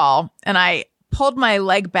the wall and I pulled my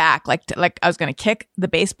leg back like I was going to kick the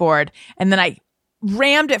baseboard, and then I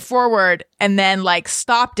rammed it forward and then like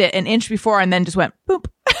stopped it an inch before and then just went boop.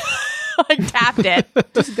 Like tapped it.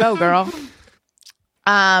 Just go, girl.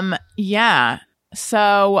 Yeah.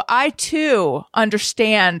 So I too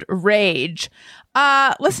understand rage.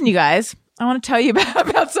 Listen, you guys, I want to tell you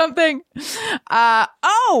about something.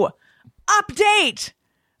 Update.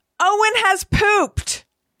 Owen has pooped.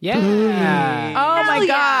 Yeah. Oh my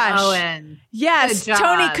gosh. Owen. Yes. Good job.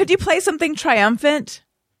 Tony, could you play something triumphant?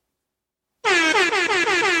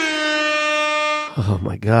 Oh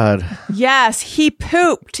my God. Yes, he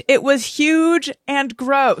pooped. It was huge and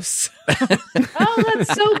gross. Oh,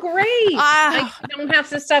 that's so great. I don't have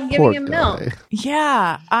to stop giving Poor him guy. milk.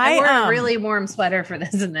 Yeah. I wore a really warm sweater for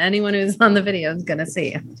this, and anyone who's on the video is going to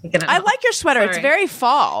see. I'm taking it I off. like your sweater. It's Sorry. very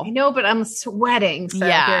fall. I know, but I'm sweating, so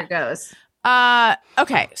Yeah. here it goes.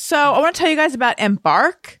 Okay, so I want to tell you guys about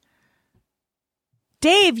Embark.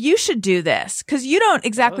 Dave, you should do this because you don't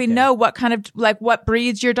exactly Okay. know what kind of what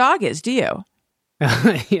breeds your dog is, do you?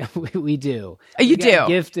 Yeah, we do. Oh, you do?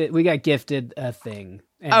 We got gifted a thing.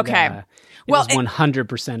 And, Okay. It Well, was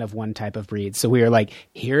 100% of one type of breed. So we were like,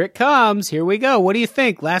 here it comes. Here we go. What do you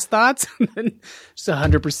think? Last thoughts? Just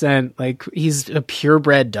 100%. Like, he's a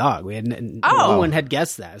purebred dog. No one had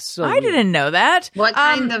guessed that. So I didn't know that. What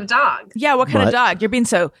kind of dog? Yeah, what kind of What? dog? You're being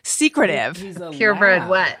so secretive. He's a Purebred lab.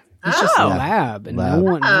 what? He's just a Oh. lab, and Lab. no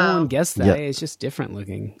one guessed that. Yeah. It's just different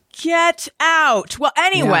looking. Get out. Well,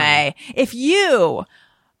 anyway, if you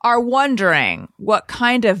are wondering what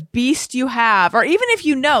kind of beast you have, or even if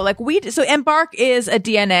you know, so Embark is a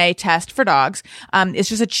DNA test for dogs. It's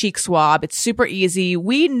just a cheek swab. It's super easy.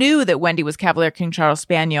 We knew that Wendy was Cavalier King Charles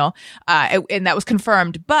Spaniel, and that was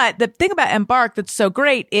confirmed. But the thing about Embark that's so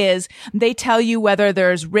great is they tell you whether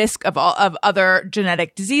there's risk of other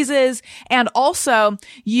genetic diseases, and also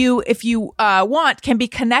you, if you want, can be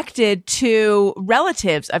connected to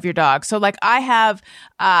relatives of your dog. So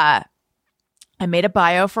I made a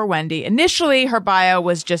bio for Wendy. Initially, her bio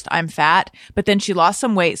was just, I'm fat, but then she lost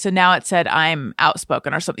some weight. So now it said, I'm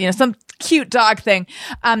outspoken or something, some cute dog thing,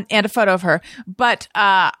 and a photo of her. But,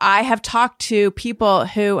 I have talked to people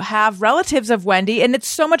who have relatives of Wendy, and it's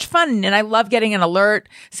so much fun. And I love getting an alert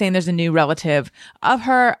saying there's a new relative of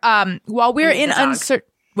her. While we're Wendy in the dog. uncertain,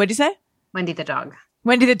 what'd you say? Wendy the dog.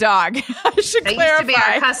 Wendy the dog. I should That clarify. used to be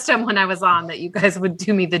our custom when I was on, that you guys would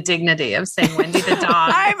do me the dignity of saying Wendy the dog.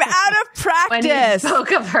 I'm out of when you practice.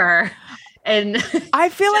 spoke of her. And I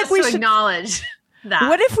feel like just we to should acknowledge that.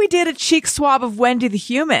 What if we did a cheek swab of Wendy the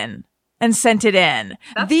human and sent it in?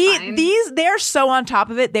 That's fine. They're so on top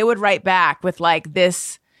of it. They would write back with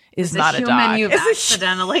is It's not a human dog. you've It's a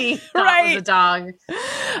accidentally thought Right. was a dog.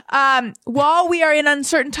 While we are in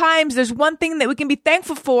uncertain times, there's one thing that we can be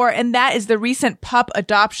thankful for, and that is the recent pup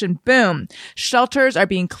adoption boom. Shelters are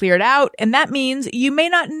being cleared out, and that means you may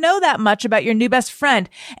not know that much about your new best friend.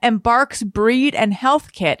 Embark's Breed and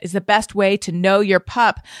Health Kit is the best way to know your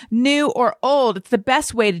pup, new or old. It's the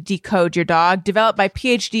best way to decode your dog. Developed by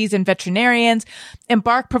PhDs and veterinarians,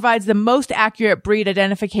 Embark provides the most accurate breed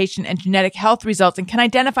identification and genetic health results and can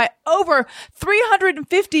identify over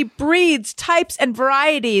 350 breeds, types, and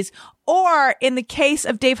varieties, or in the case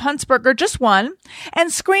of Dave Huntsberger, just one,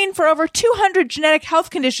 and screen for over 200 genetic health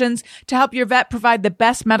conditions to help your vet provide the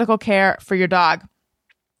best medical care for your dog.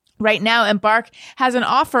 Right now, Embark has an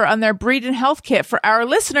offer on their Breed and Health Kit for our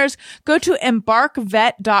listeners. Go to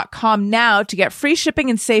embarkvet.com now to get free shipping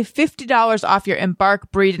and save $50 off your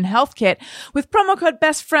Embark Breed and Health Kit with promo code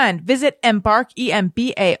BESTFRIEND. Visit Embark,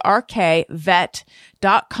 EMBARK,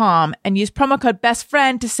 vet.com and use promo code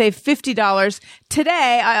BESTFRIEND to save $50.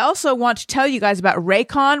 Today, I also want to tell you guys about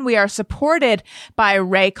Raycon. We are supported by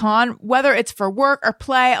Raycon, whether it's for work or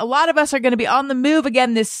play. A lot of us are going to be on the move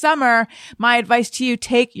again this summer. My advice to you,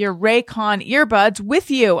 take your Raycon earbuds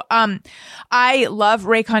with you. I love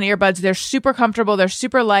Raycon earbuds. They're super comfortable. They're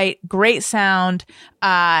super light, great sound,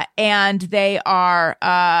 and they are,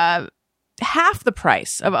 half the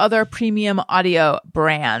price of other premium audio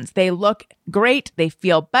brands. They look great. They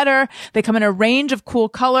feel better. They come in a range of cool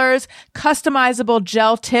colors, customizable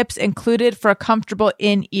gel tips included for a comfortable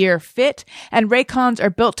in-ear fit. And Raycons are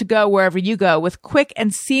built to go wherever you go with quick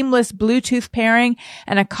and seamless Bluetooth pairing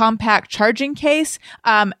and a compact charging case.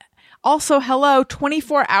 Also,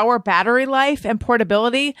 24-hour battery life and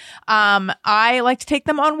portability. I like to take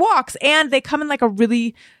them on walks, and they come in a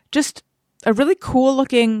really just a really cool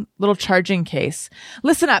looking little charging case.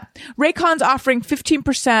 Listen up. Raycon's offering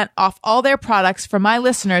 15% off all their products for my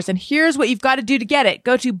listeners. And here's what you've got to do to get it.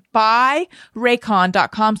 Go to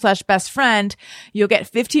buyraycon.com/bestfriend. You'll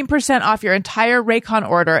get 15% off your entire Raycon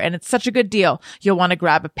order. And it's such a good deal. You'll want to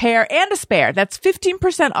grab a pair and a spare. That's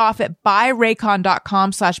 15% off at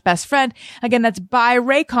buyraycon.com/bestfriend. Again, that's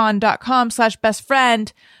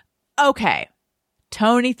buyraycon.com/bestfriend. Okay.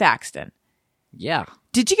 Tony Thaxton. Yeah,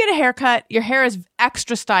 Did you get a haircut? Your hair is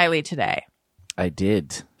extra styly today. I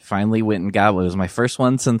did. Finally went and got one. It was my first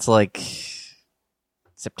one since like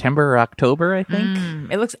September or October, I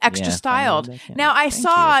think. It looks extra Yeah, styled. finally, yeah. Now, I Thank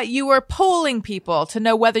saw you were polling people to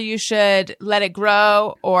know whether you should let it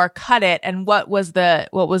grow or cut it, and what was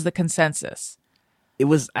the consensus? It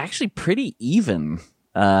was actually pretty even.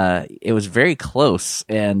 It was very close,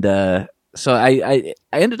 and so I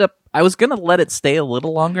ended up. I was gonna let it stay a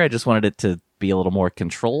little longer. I just wanted it to be a little more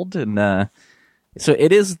controlled, and so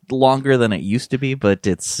it is longer than it used to be, but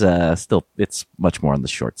it's still it's much more on the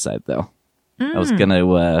short side though. I was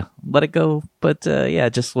gonna let it go, but yeah,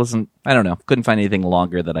 it just wasn't. I don't know. Couldn't find anything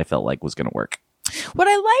longer that I felt like was gonna work. What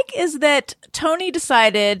I like is that Tony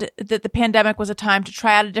decided that the pandemic was a time to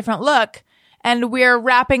try out a different look. And we're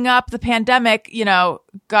wrapping up the pandemic, you know,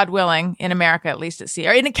 God willing, in America, at least at sea,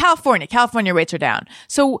 or in California. California rates are down.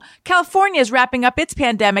 So California is wrapping up its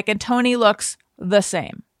pandemic, and Tony looks the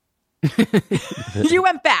same. You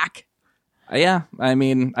went back. Yeah, I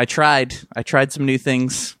mean, I tried some new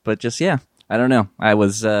things, but just yeah, I don't know. I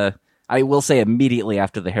was. I will say immediately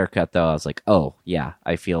after the haircut, though, I was like, oh yeah,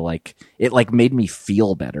 I feel like it like made me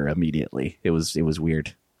feel better immediately. It was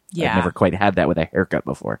weird. Yeah. I've never quite had that with a haircut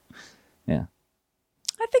before. Yeah.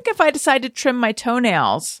 I think if I decide to trim my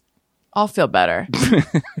toenails, I'll feel better.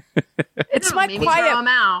 It's my maybe quiet. grow them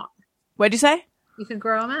out. What'd you say? You could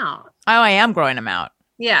grow them out. Oh, I am growing them out.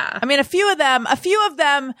 Yeah. I mean, a few of them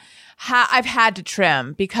I've had to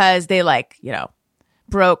trim because they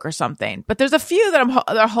broke or something. But there's a few that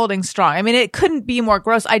they're holding strong. I mean, it couldn't be more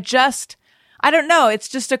gross. I don't know. It's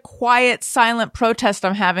just a quiet, silent protest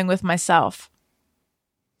I'm having with myself.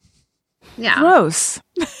 Yeah. Gross.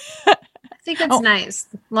 I think it's nice.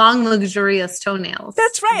 Long, luxurious toenails.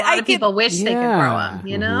 That's right. A lot of people wish they could grow them,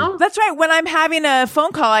 you know? That's right. When I'm having a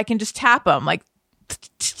phone call, I can just tap them. Like,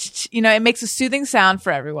 you know, it makes a soothing sound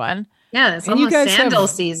for everyone. Yeah, it's And you almost guys sandal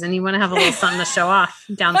season. You want to have a little something to show off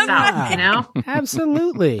down south, you know?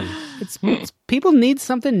 Absolutely. It's people need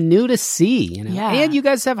something new to see, you know. Yeah. And you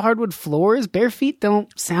guys have hardwood floors. Bare feet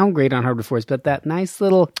don't sound great on hardwood floors, but that nice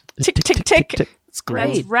little Tick, tick, tick. it's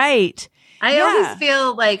great. That's right. I Yeah. always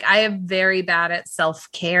feel like I am very bad at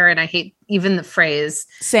self-care, and I hate even the phrase.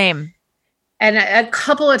 Same. And a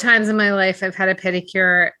couple of times in my life, I've had a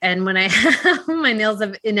pedicure, and when I have, my nails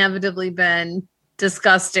have inevitably been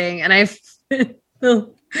disgusting. And I've the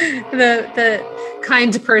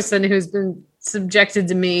kind person who's been subjected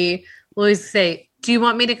to me will always say, "Do you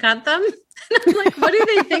want me to cut them?" And I'm like, "What do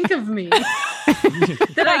they think of me?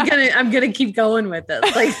 That I'm gonna keep going with this.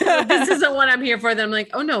 Like, this isn't what I'm here for." Then I'm like,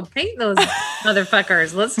 "Oh no, paint those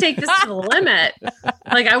motherfuckers. Let's take this to the limit."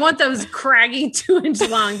 Like, I want those craggy 2-inch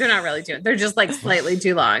long. They're not really 2. They're just like slightly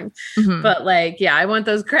too long. Mm-hmm. But like, yeah, I want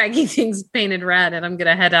those craggy things painted red, and I'm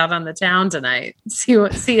gonna head out on the town tonight. See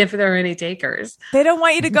if there are any takers. They don't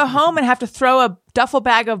want you to go home and have to throw a duffel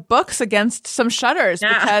bag of books against some shutters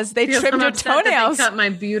because they Because trimmed I'm your upset that toenails. They cut my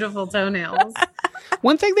beautiful toenails.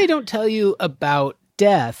 One thing they don't tell you about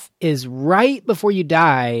death is right before you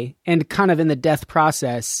die and kind of in the death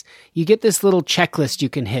process, you get this little checklist you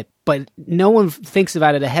can hit, but no one thinks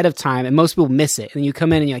about it ahead of time, and most people miss it. And you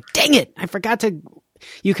come in and you're like, dang it, I forgot to...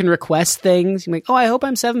 You can request things. You're like, oh, I hope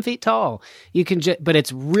I'm 7 feet tall. You can but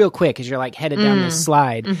it's real quick as you're like headed down this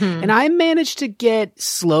slide. Mm-hmm. And I managed to get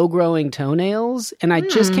slow growing toenails, and I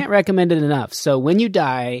just can't recommend it enough. So when you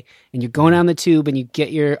die and you're going down the tube and you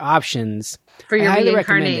get your options... For your I highly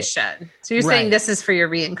recommend it. reincarnation. So you're Right. saying this is for your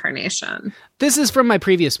reincarnation. This is from my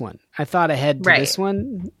previous one. I thought ahead to Right. this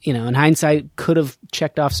one. You know, in hindsight, could have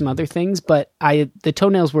checked off some other things, but the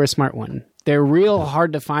toenails were a smart one. They're real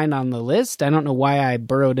hard to find on the list. I don't know why I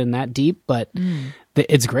burrowed in that deep, but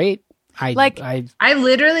it's great. I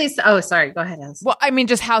literally. Oh, sorry. Go ahead, Ez. Well, I mean,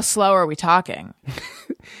 just how slow are we talking?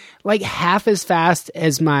 like half as fast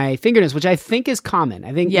as my fingernails, which I think is common.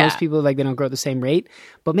 I think Yeah. most people they don't grow at the same rate,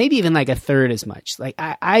 but maybe even like a third as much. Like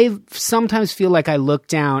I sometimes feel like I look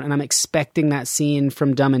down and I'm expecting that scene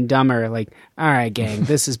from Dumb and Dumber, like, all right, gang,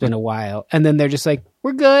 this has been a while. And then they're just like,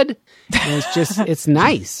 we're good. And it's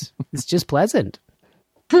nice. It's just pleasant.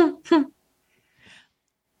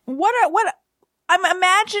 What I'm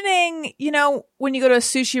imagining, when you go to a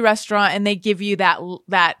sushi restaurant and they give you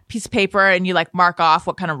that piece of paper and you like mark off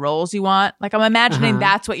what kind of rolls you want. Like I'm imagining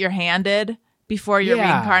that's what you're handed before you're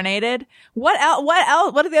reincarnated. What else?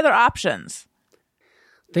 What are the other options?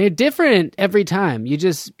 They're different every time. You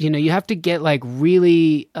just, you have to get like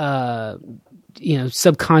really,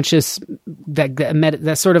 subconscious,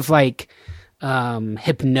 that sort of like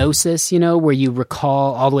hypnosis, where you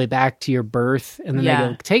recall all the way back to your birth, and then they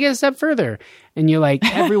go, take it a step further. And you're like,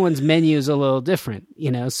 everyone's menu is a little different,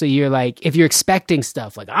 so you're like, if you're expecting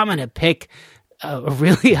stuff, like I'm going to pick a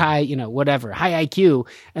really high, high IQ.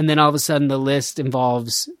 And then all of a sudden the list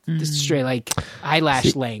involves just straight like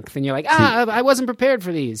eyelash length. And you're like, I wasn't prepared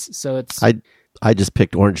for these. So it's. I just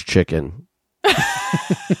picked orange chicken.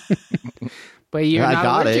 But you're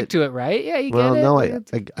not allergic to it, right? Yeah, you get it. Well, no,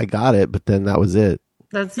 I got it, but then that was it.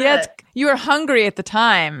 That's it. You were hungry at the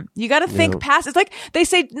time. You got to think past. It's like they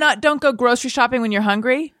say, don't go grocery shopping when you're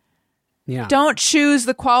hungry. Yeah. Don't choose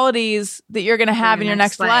the qualities that you're going to have in your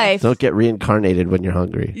next life. Don't get reincarnated when you're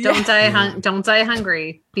hungry. Don't die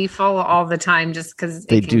hungry. Be full all the time just because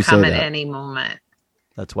it can come at any moment.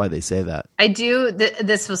 That's why they say that. I do.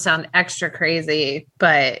 This will sound extra crazy,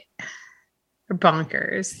 but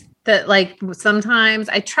bonkers. That like sometimes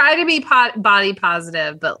I try to be body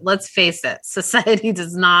positive, but let's face it, society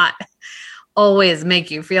does not always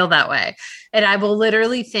make you feel that way. And I will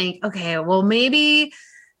literally think, okay, well, maybe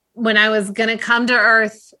when I was going to come to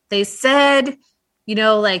Earth, they said,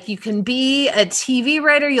 like you can be a TV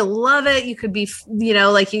writer, you'll love it. You could be,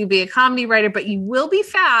 like you could be a comedy writer, but you will be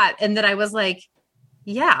fat. And that I was like,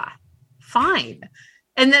 yeah, fine.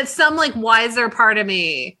 And that some like wiser part of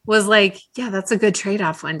me was like, yeah, that's a good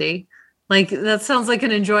trade-off, Wendy. Like, that sounds like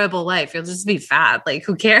an enjoyable life. You'll just be fat. Like,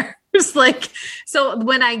 who cares? Like, so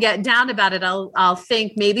when I get down about it, I'll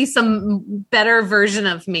think maybe some better version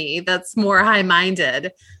of me that's more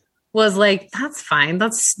high-minded was like, that's fine.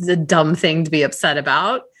 That's the dumb thing to be upset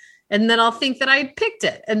about. And then I'll think that I picked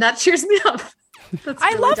it, and that cheers me up.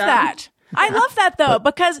 I love that. I love that though,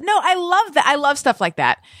 because I love that. I love stuff like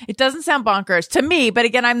that. It doesn't sound bonkers to me, but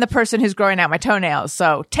again, I'm the person who's growing out my toenails,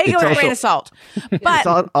 so take it with a grain of salt. But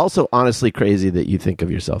it's also honestly crazy that you think of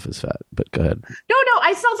yourself as fat, but go ahead. No,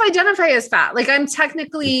 I self-identify as fat. Like I'm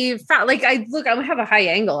technically fat. Like I have a high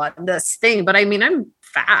angle on this thing, but I mean, I'm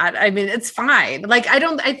fat. I mean, it's fine. Like I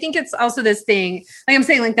think it's also this thing, like I'm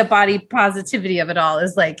saying, like the body positivity of it all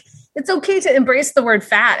is like, it's okay to embrace the word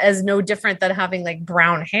fat as no different than having like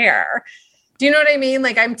brown hair. Do you know what I mean?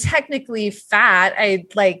 Like I'm technically fat. I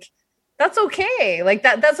like, that's okay. Like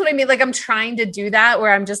that's what I mean. Like I'm trying to do that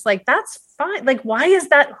where I'm just like, that's fine. Like, why is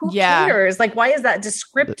that? Who cares? Like, why is that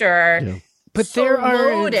descriptor? But so there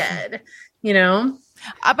are loaded,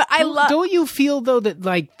 but I love. Don't you feel though that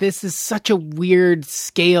like this is such a weird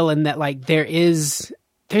scale, and that like there's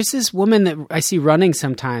this woman that I see running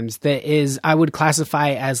sometimes that is, I would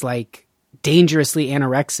classify as like dangerously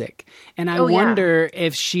anorexic. And I wonder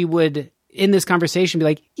if she would, in this conversation, be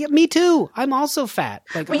like, yeah, me too. I'm also fat.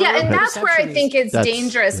 Like, well, yeah. And that's where I think it's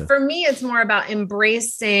dangerous. Yeah. For me, it's more about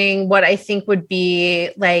embracing what I think would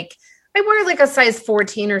be like, I wear like a size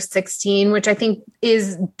 14 or 16, which I think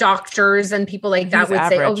is doctors and people like that would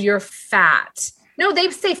say, oh, you're fat. No,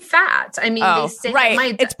 they say fat. I mean, they say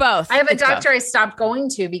right. It's both. I have a doctor I stopped going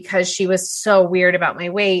to because she was so weird about my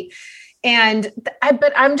weight. And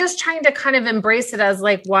but I'm just trying to kind of embrace it as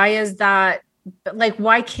like, why is that? Like,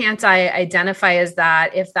 why can't I identify as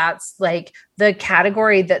that if that's like the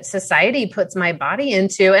category that society puts my body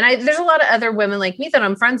into? And there's a lot of other women like me that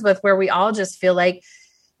I'm friends with where we all just feel like,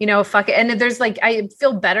 fuck it. And there's like, I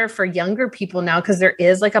feel better for younger people now because there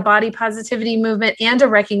is like a body positivity movement and a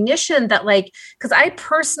recognition that like, because I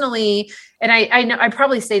personally, and I know I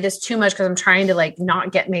probably say this too much because I'm trying to like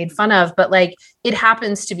not get made fun of, but like it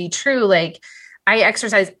happens to be true. Like I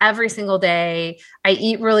exercise every single day. I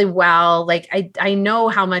eat really well. Like I know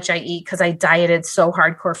how much I eat because I dieted so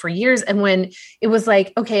hardcore for years. And when it was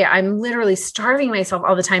like, okay, I'm literally starving myself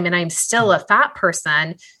all the time and I'm still a fat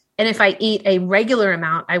person. And if I eat a regular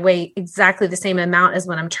amount, I weigh exactly the same amount as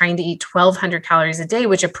when I'm trying to eat 1,200 calories a day,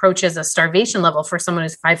 which approaches a starvation level for someone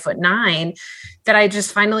who's 5'9", that I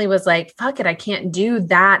just finally was like, fuck it, I can't do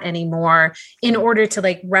that anymore in order to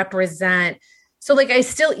like represent. So like I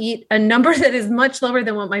still eat a number that is much lower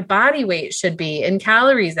than what my body weight should be in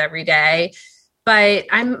calories every day, but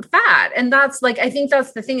I'm fat. And that's like, I think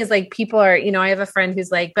that's the thing is like people are, I have a friend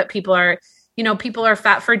who's like, but people are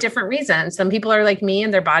fat for different reasons. Some people are like me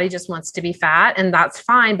and their body just wants to be fat and that's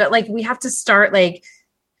fine. But like, we have to start like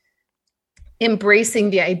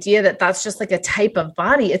embracing the idea that that's just like a type of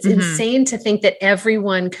body. It's insane to think that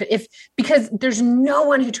everyone could, because there's no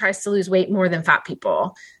one who tries to lose weight more than fat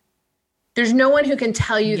people. There's no one who can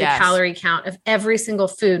tell you the calorie count of every single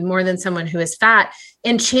food more than someone who is fat.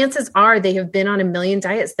 And chances are they have been on a million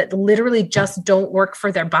diets that literally just don't work for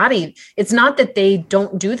their body. It's not that they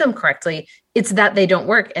don't do them correctly. It's that they don't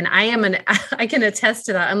work. And I can attest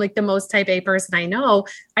to that. I'm like the most type A person I know.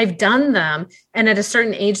 I've done them. And at a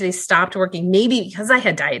certain age, they stopped working, maybe because I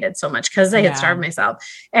had dieted so much, because I had starved myself.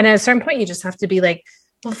 And at a certain point, you just have to be like,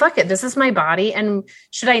 well, fuck it. This is my body. And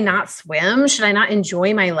should I not swim? Should I not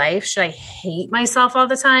enjoy my life? Should I hate myself all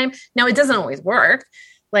the time? Now, it doesn't always work.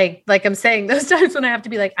 Like I'm saying, those times when I have to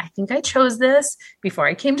be like, I think I chose this before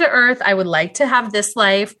I came to Earth. I would like to have this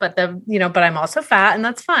life, but but I'm also fat, and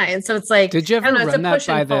that's fine. So it's like, did you ever run that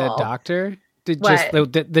by the doctor?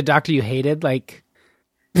 The doctor you hated, like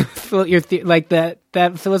like that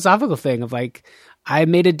philosophical thing of like, I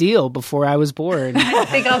made a deal before I was born. I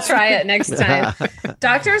think I'll try it next time.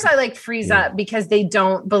 Doctors, I like freeze up because they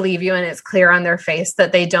don't believe you, and it's clear on their face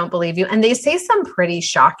that they don't believe you. And they say some pretty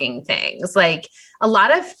shocking things. Like a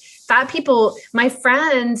lot of fat people, my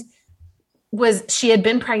friend she had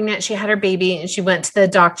been pregnant, she had her baby, and she went to the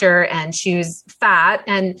doctor and she was fat.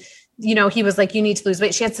 And he was like, you need to lose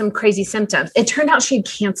weight. She had some crazy symptoms. It turned out she had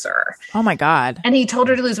cancer. Oh my God. And he told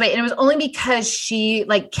her to lose weight. And it was only because she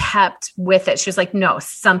like kept with it. She was like, no,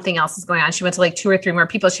 something else is going on. She went to like 2 or 3 more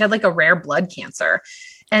people. She had like a rare blood cancer.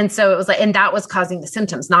 And so it was like, and that was causing the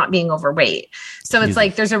symptoms, not being overweight. So it's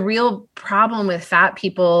like, there's a real problem with fat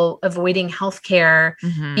people avoiding healthcare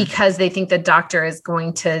because they think the doctor is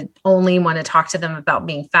going to only want to talk to them about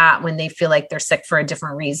being fat when they feel like they're sick for a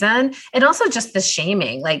different reason. And also just the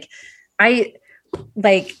shaming. Like I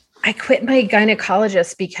quit my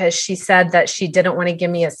gynecologist because she said that she didn't want to give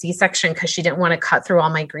me a C-section because she didn't want to cut through all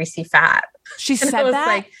my greasy fat. She said that?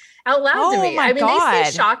 Like, out loud to me. I mean, they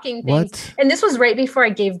say shocking things. What? And this was right before I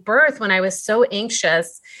gave birth when I was so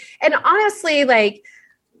anxious. And honestly, like,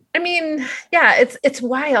 I mean, yeah, it's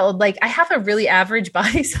wild. Like I have a really average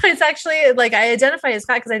body size, actually. Like I identify as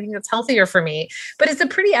fat because I think it's healthier for me, but it's a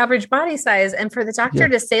pretty average body size. And for the doctor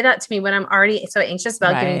to say that to me when I'm already so anxious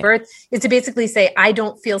about giving birth is to basically say, I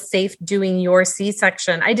don't feel safe doing your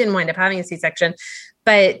C-section. I didn't wind up having a C-section,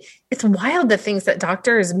 but it's wild the things that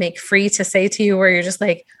doctors make free to say to you where you're just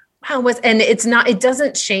like, wow, it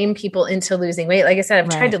doesn't shame people into losing weight. Like I said,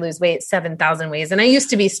 I've tried to lose weight 7,000 ways. And I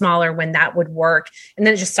used to be smaller when that would work. And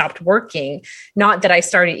then it just stopped working. Not that I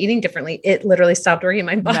started eating differently. It literally stopped working.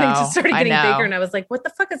 My body just started getting bigger. And I was like, what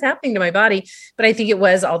the fuck is happening to my body? But I think it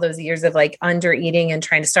was all those years of like under eating and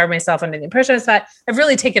trying to starve myself under the impression I was fat. I've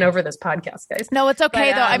really taken over this podcast, guys. No, it's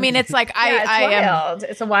okay though. I mean, it's like,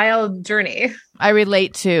 it's a wild journey. I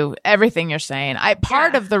relate to everything you're saying.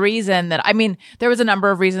 Part of the reason that, I mean, there was a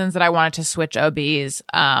number of reasons that I wanted to switch OBs.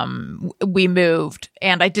 We moved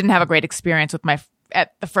and I didn't have a great experience with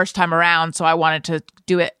at the first time around. So I wanted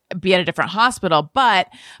to be at a different hospital. But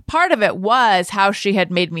part of it was how she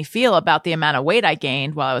had made me feel about the amount of weight I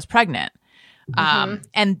gained while I was pregnant.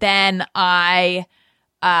 And then I,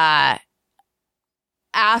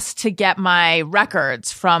 asked to get my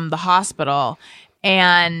records from the hospital,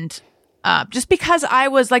 and just because I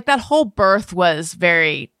was like, that whole birth was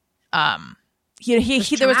very, there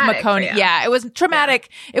was meconium. Yeah, it was traumatic.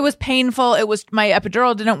 Yeah. It was painful. My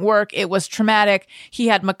epidural didn't work. It was traumatic. He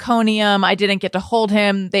had meconium. I didn't get to hold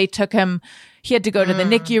him. They took him. He had to go to the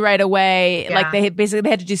NICU right away. Yeah. Like they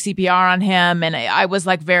had to do CPR on him. And I was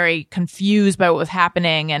like very confused by what was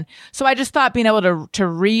happening. And so I just thought being able to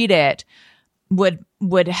read it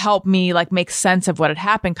would help me like make sense of what had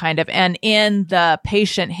happened kind of. And in the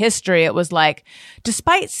patient history, it was like,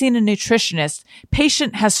 despite seeing a nutritionist,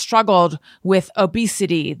 patient has struggled with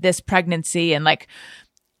obesity this pregnancy. And I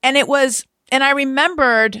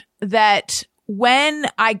remembered that when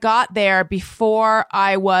I got there before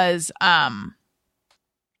I was,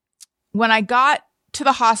 when I got to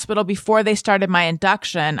the hospital before they started my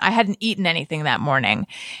induction, I hadn't eaten anything that morning.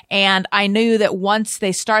 And I knew that once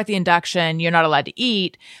they start the induction, you're not allowed to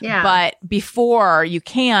eat, but before you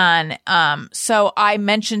can. So I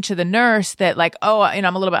mentioned to the nurse that like,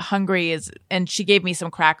 I'm a little bit hungry, and she gave me some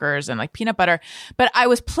crackers and like peanut butter, but I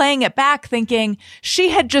was playing it back thinking she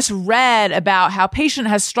had just read about how patient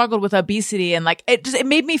has struggled with obesity. And like, it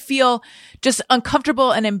made me feel just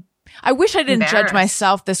uncomfortable and I wish I didn't judge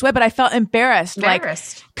myself this way, but I felt embarrassed. Like,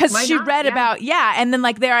 because she read about, and then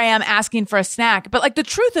like there I am asking for a snack. But like the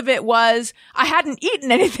truth of it was I hadn't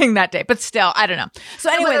eaten anything that day, but still, I don't know. So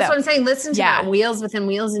anyway, that's what I'm saying. Listen to that wheels within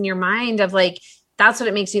wheels in your mind of like, that's what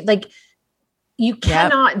it makes you like. you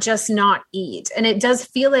cannot just not eat. And it does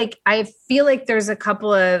feel like, I feel like there's a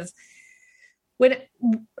couple of,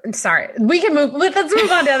 sorry, we can move. Let's move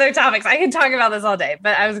on to other topics. I can talk about this all day,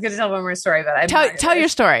 but I was going to tell one more story. But tell your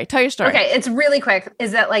story. Tell your story. Okay, it's really quick.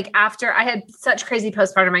 Is that like after I had such crazy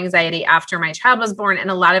postpartum anxiety after my child was born, and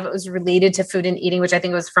a lot of it was related to food and eating, which I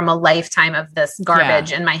think was from a lifetime of this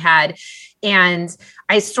garbage in my head. And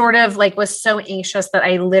I sort of like was so anxious that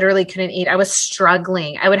I literally couldn't eat. I was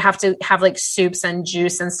struggling. I would have to have like soups and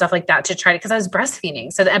juice and stuff like that to try to, because I was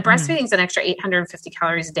breastfeeding. So breastfeeding is an extra 850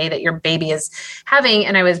 calories a day that your baby is having.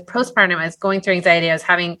 And I was postpartum. I was going through anxiety. I was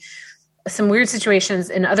having some weird situations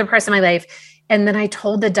in other parts of my life. And then I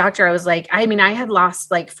told the doctor, I was like, I had lost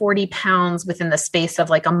like 40 pounds within the space of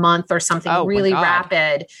like a month or something really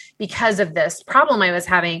rapid because of this problem I was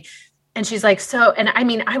having. And she's like,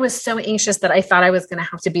 I was so anxious that I thought I was going to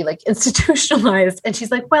have to be like institutionalized. And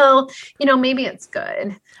she's like, well, maybe it's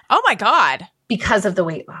good. Oh my God. Because of the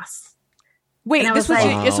weight loss. Wait, this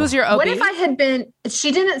was your OB? What if I had been,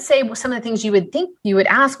 she didn't say some of the things you would think you would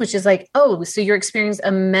ask, which is like, oh, so you're experiencing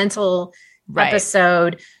a mental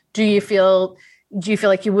episode. Do you feel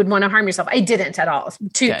like you would want to harm yourself? I didn't at all.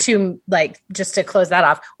 To like, just to close that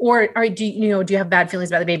off. Or do you have bad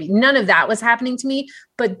feelings about the baby? None of that was happening to me.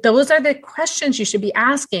 But those are the questions you should be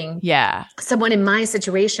asking. Yeah. Someone in my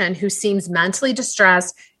situation who seems mentally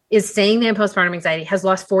distressed, is saying they have postpartum anxiety, has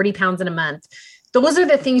lost 40 pounds in a month. Those are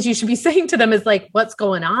the things you should be saying to them, is like, what's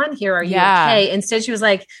going on here? Are you okay? Instead, she was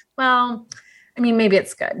like, well, maybe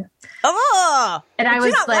it's good. Oh, and I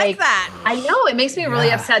was like that. I know, it makes me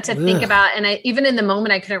really upset to think about. And even in the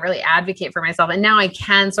moment, I couldn't really advocate for myself. And now I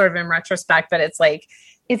can sort of in retrospect, but it's like,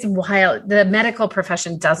 it's wild. The medical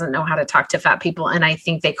profession doesn't know how to talk to fat people. And I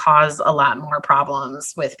think they cause a lot more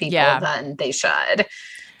problems with people than they should.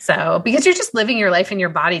 So, because you're just living your life in your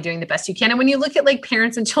body, doing the best you can. And when you look at like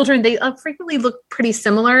parents and children, they frequently look pretty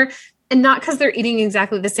similar. And not because they're eating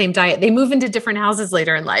exactly the same diet. They move into different houses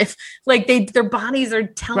later in life. Like their bodies are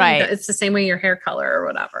telling you that it's the same way your hair color or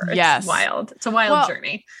whatever. It's wild. It's a wild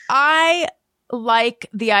journey. I like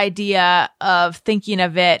the idea of thinking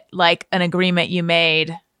of it like an agreement you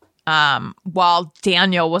made while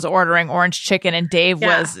Daniel was ordering orange chicken and Dave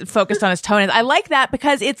was focused on his toenails. I like that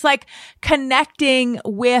because it's like connecting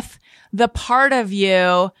with the part of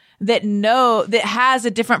you that has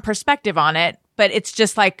a different perspective on it. But it's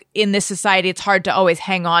just like in this society, it's hard to always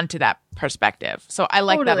hang on to that perspective. So I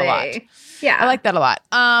like that a lot. Yeah. I like that a lot.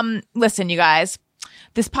 Listen, you guys,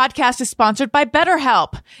 this podcast is sponsored by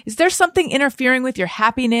BetterHelp. Is there something interfering with your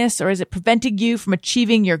happiness, or is it preventing you from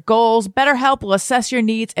achieving your goals? BetterHelp will assess your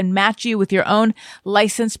needs and match you with your own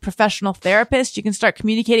licensed professional therapist. You can start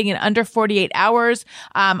communicating in under 48 hours.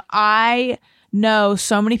 I know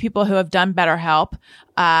so many people who have done BetterHelp.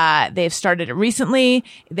 They've started it recently.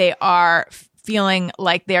 They are feeling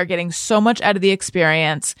like they are getting so much out of the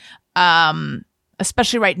experience.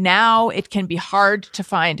 Especially right now, it can be hard to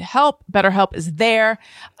find help. BetterHelp is there.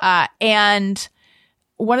 And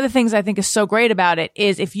one of the things I think is so great about it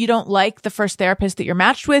is if you don't like the first therapist that you're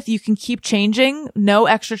matched with, you can keep changing, no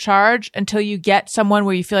extra charge, until you get someone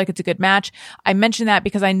where you feel like it's a good match. I mention that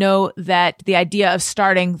because I know that the idea of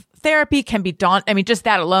starting therapy can be daunting. Just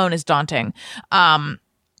that alone is daunting.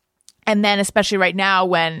 And then especially right now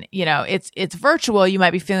when, it's virtual, you might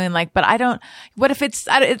be feeling like, but what if it's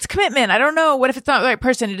commitment? I don't know. What if it's not the right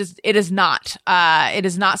person? It is not. It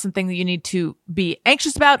is not something that you need to be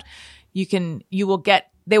anxious about. They will get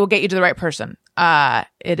you to the right person.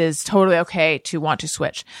 It is totally okay to want to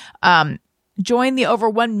switch. Join the over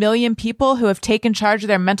 1 million people who have taken charge of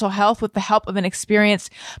their mental health with the help of an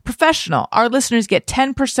experienced professional. Our listeners get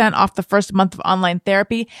 10% off the first month of online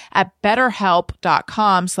therapy at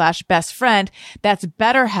BetterHelp.com/bestfriend. That's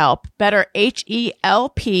BetterHelp,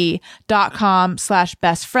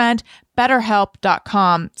 BetterHelp.com/bestfriend,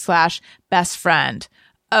 BetterHelp.com/bestfriend.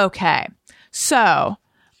 Okay. So,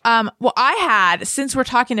 I had, since we're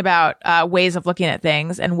talking about ways of looking at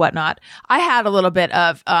things and whatnot, I had a little bit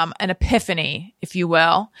of an epiphany, if you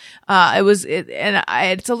will.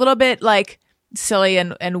 It's a little bit like silly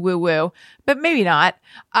and woo woo, but maybe not.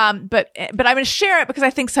 But I'm going to share it because I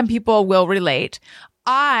think some people will relate.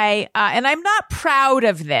 And I'm not proud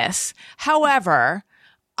of this. However,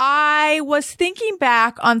 I was thinking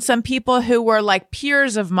back on some people who were like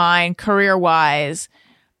peers of mine career-wise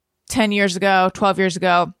 10 years ago, 12 years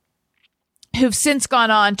ago, who've since gone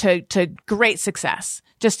on to great success,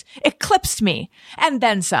 just eclipsed me and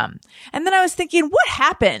then some. And then I was thinking, what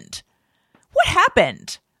happened? What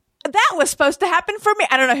happened? That was supposed to happen for me.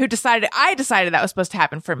 I don't know who decided. I decided that was supposed to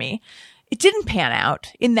happen for me. It didn't pan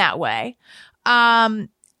out in that way. And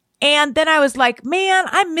then I was like, man,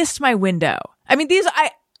 I missed my window. I mean,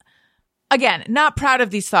 again, not proud of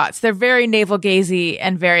these thoughts. They're very navel-gazy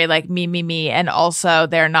and very like me. And also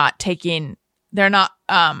they're not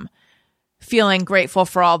feeling grateful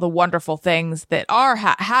for all the wonderful things that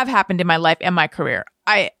have happened in my life and my career.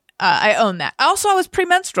 I own that. Also, I was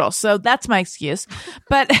premenstrual, so that's my excuse.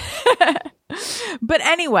 But, but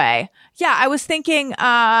anyway, yeah, I was thinking,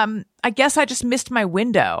 I guess I just missed my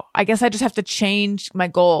window. I guess I just have to change my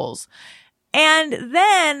goals. And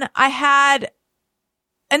then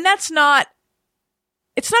and it's not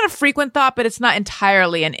a frequent thought, but it's not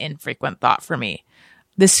entirely an infrequent thought for me.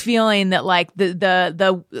 This feeling that like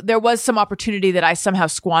there was some opportunity that I somehow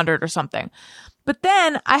squandered or something. But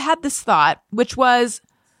then I had this thought, which was,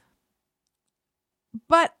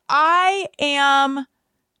 but I am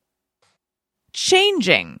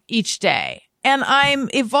changing each day and I'm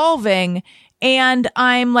evolving and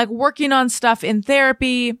I'm like working on stuff in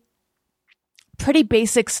therapy, pretty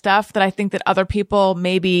basic stuff that I think that other people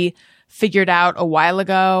maybe figured out a while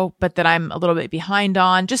ago, but that I'm a little bit behind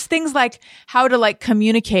on. Just things like how to like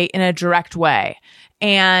communicate in a direct way.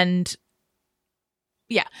 And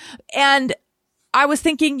yeah. And I was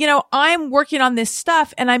thinking, I'm working on this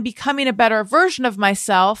stuff and I'm becoming a better version of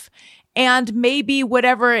myself. And maybe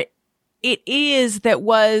whatever it is that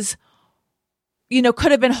was,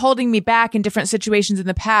 could have been holding me back in different situations in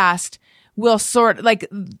the past will sort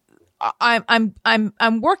like, I'm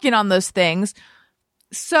working on those things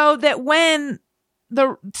so that when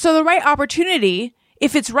the right opportunity,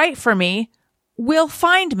 if it's right for me, will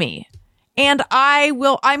find me. And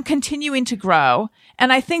I'm continuing to grow.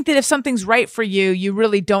 And I think that if something's right for you, you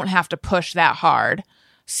really don't have to push that hard.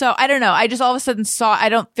 So I don't know. I just all of a sudden I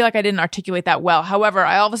don't feel like I didn't articulate that well. However,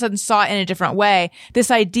 I all of a sudden saw it in a different way. This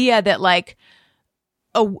idea that like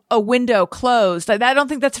a window closed. I don't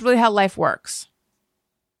think that's really how life works.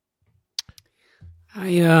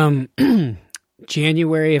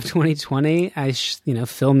 January of 2020, I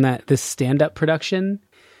filmed this stand-up production,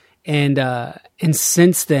 and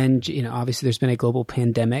since then, obviously there's been a global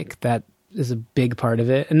pandemic that is a big part of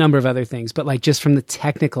it, a number of other things, but like just from the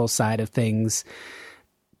technical side of things,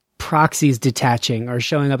 proxies detaching or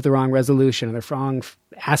showing up the wrong resolution or the wrong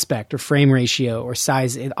aspect or frame ratio or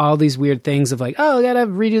size, all these weird things of like, oh, I gotta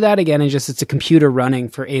redo that again, and just it's a computer running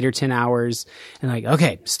for 8 or 10 hours, and like,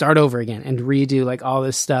 okay, start over again and redo like all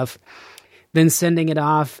this stuff. Then sending it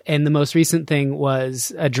off. And the most recent thing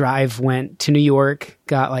was a drive went to New York,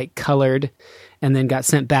 got like colored, and then got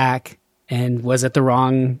sent back and was at the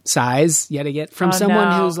wrong size yet again from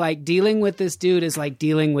someone who's like dealing with this dude is like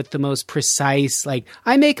dealing with the most precise, like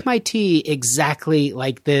I make my tea exactly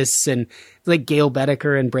like this. And like Gail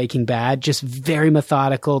Bedecker in Breaking Bad, just very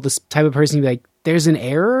methodical. This type of person, you'd be like, there's an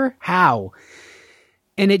error? How?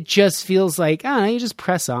 And it just feels like, you just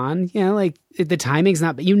press on, like the timing's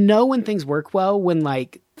not, but when things work well, when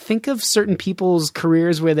like, think of certain people's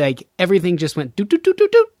careers where like everything just went do.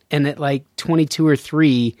 And at like 22 or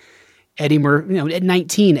 3, at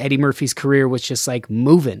 19, Eddie Murphy's career was just like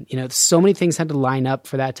moving, so many things had to line up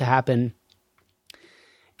for that to happen.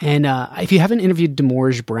 And if you haven't interviewed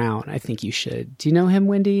Demorge Brown, I think you should. Do you know him,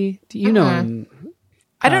 Wendy? Do you know him?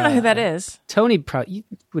 I don't know who that is. Tony probably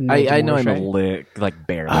would know. I know him right? like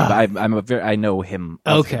barely, but I know him.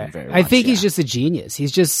 Okay, him very I much, think he's just a genius.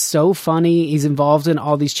 He's just so funny. He's involved in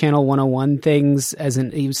all these Channel 101 things.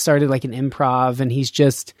 He started like an improv, and he's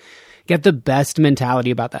just got the best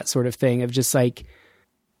mentality about that sort of thing. Of just like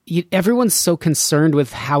everyone's so concerned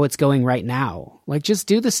with how it's going right now. Like, just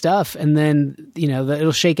do the stuff, and then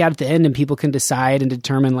it'll shake out at the end, and people can decide and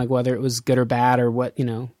determine like whether it was good or bad, or what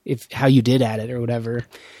if how you did at it or whatever.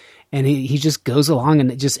 And he just goes along,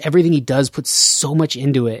 and just everything he does puts so much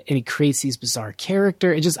into it, and he creates these bizarre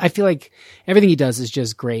characters. I feel like everything he does is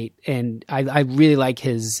just great, and I really like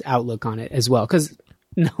his outlook on it as well, because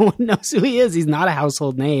no one knows who he is. He's not a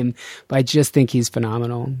household name, but I just think he's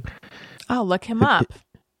phenomenal. Oh, look him up.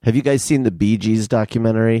 Have you guys seen the Bee Gees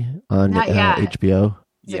documentary on HBO?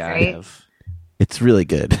 Yeah, I have. It's really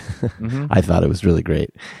good. Mm-hmm. I thought it was really great.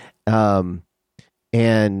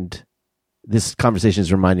 And this conversation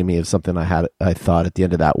is reminding me of something I thought at the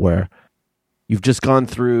end of that, where you've just gone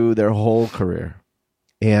through their whole career.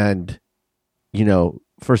 And,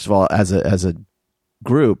 first of all, as a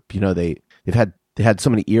group, they had so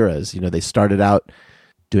many eras. They started out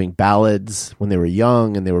doing ballads when they were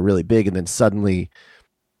young and they were really big, and then suddenly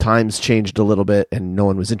times changed a little bit and no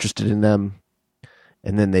one was interested in them.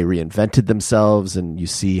 And then they reinvented themselves, and you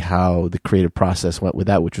see how the creative process went with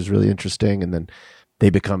that, which was really interesting. And then they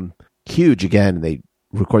become huge again, and they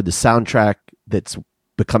record the soundtrack that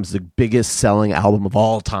becomes the biggest selling album of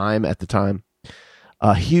all time at the time.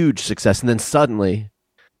 A huge success. And then suddenly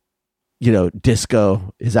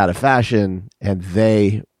disco is out of fashion, and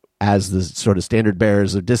they, as the sort of standard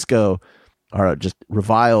bearers of disco, are just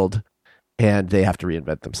reviled, and they have to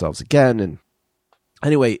reinvent themselves again. And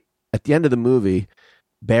anyway, at the end of the movie,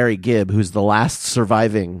 Barry Gibb, who's the last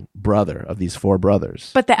surviving brother of these four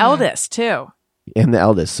brothers, But the eldest, too. and the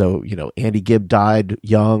eldest. So, Andy Gibb died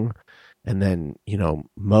young, and then,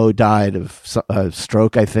 Mo died of a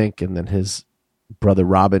stroke, I think, and then his brother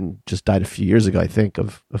Robin just died a few years ago, I think,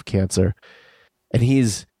 of cancer. And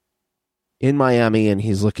he's in Miami, and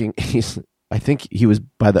I think he was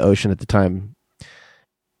by the ocean at the time,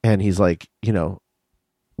 and he's like,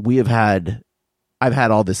 I've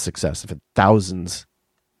had all this success. I've had thousands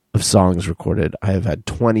of songs recorded. I have had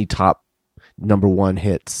 20 top number one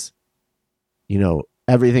hits,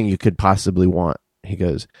 everything you could possibly want. He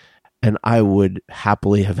goes, and I would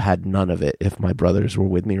happily have had none of it if my brothers were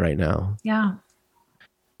with me right now. Yeah.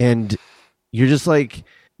 And you're just like,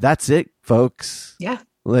 that's it, folks. Yeah.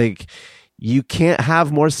 Like, you can't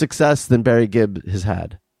have more success than Barry Gibb has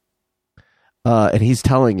had. And he's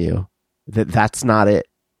telling you that that's not it.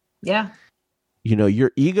 Yeah.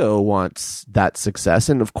 Your ego wants that success,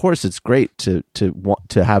 and of course it's great to want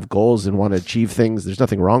to have goals and want to achieve things. There's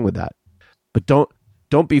nothing wrong with that, but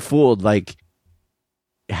don't be fooled. Like,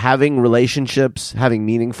 having relationships, having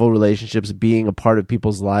meaningful relationships, being a part of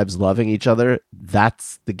people's lives, loving each other,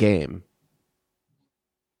 that's the game.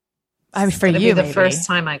 I mean, for It'll you, be the maybe. first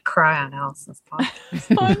time I cry on Allison's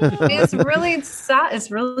podcast. It's really sad. It's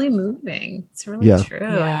really moving. It's really true.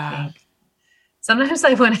 Yeah. I think. Sometimes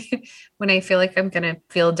when I feel like I'm gonna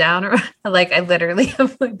feel down, or like I literally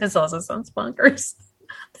have this also sounds bonkers.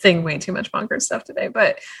 Saying way too much bonkers stuff today,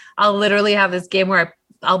 but I'll literally have this game where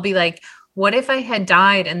I'll be like, what if I had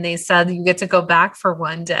died and they said you get to go back for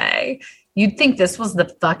one day? You'd think this was the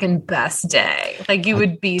fucking best day. Like, you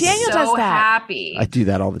would be Daniel does so that. happy. I do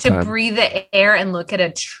that all the to time. breathe the air and look at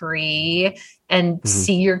a tree and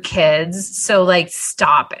see your kids. So, like,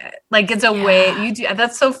 stop it. Like, it's a way you do.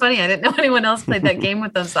 That's so funny. I didn't know anyone else played that game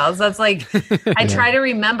with themselves. That's like, I try to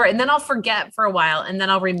remember, and then I'll forget for a while, and then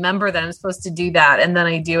I'll remember that I'm supposed to do that, and then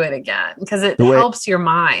I do it again because it helps your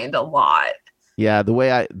mind a lot. Yeah, the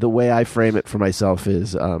way I frame it for myself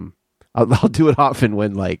is, I'll do it often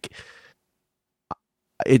when, like,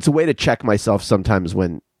 it's a way to check myself sometimes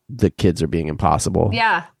when the kids are being impossible.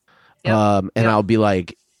 Yeah. Yep. And I'll be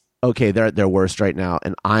like, okay, they're at their worst right now,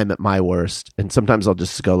 and I'm at my worst. And sometimes I'll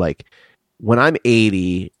just go like, when I'm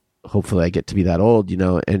 80, hopefully I get to be that old,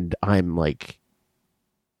 and I'm like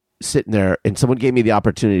sitting there, and someone gave me the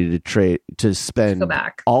opportunity to spend Go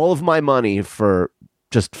back. all of my money for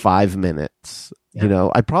just 5 minutes. Yeah.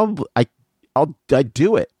 I'd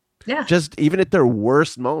do it. Yeah. Just even at their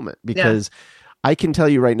worst moment, because I can tell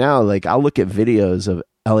you right now, like, I'll look at videos of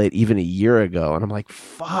Elliot even a year ago, and I'm like,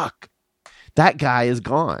 fuck, that guy is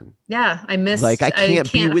gone. Yeah, I miss. Like, I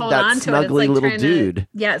can't be with hold that on to it. It's snuggly like little trying dude.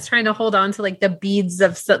 It's trying to hold on to like the beads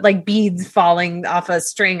of like beads falling off of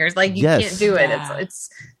stringers. Like, you Yes. can't do it. Yeah. It's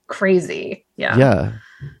crazy. Yeah. Yeah.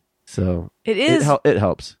 So It is. It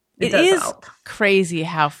helps. It does is help. crazy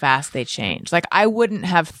how fast they change. Like, I wouldn't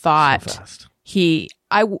have So thought fast.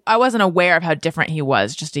 I wasn't aware of how different he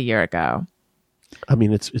was just a year ago. I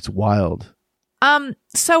mean, it's wild.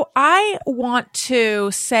 So I want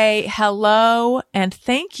to say hello and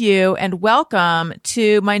thank you and welcome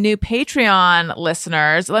to my new Patreon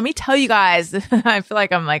listeners. Let me tell you guys, I feel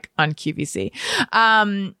like I'm like on QVC.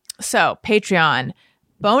 So Patreon.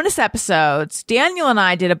 Bonus episodes. Daniel and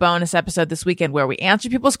I did a bonus episode this weekend where we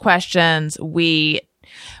answered people's questions. We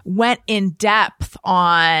went in depth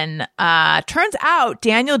on, turns out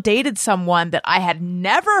Daniel dated someone that I had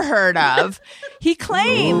never heard of. He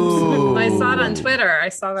claims. I saw it on Twitter.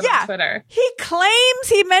 On Twitter. He claims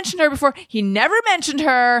he mentioned her before. He never mentioned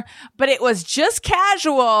her, but it was just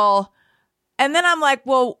casual. And then I'm like,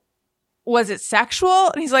 well, was it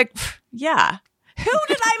sexual? And he's like, yeah. Who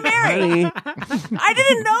did I marry? Honey, I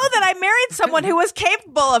didn't know that I married someone who was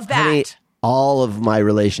capable of that. honey, all of my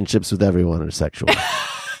relationships with everyone are sexual.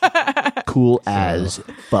 Cool as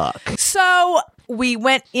fuck. So we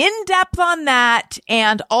went in depth on that.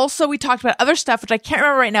 And also we talked about other stuff, which I can't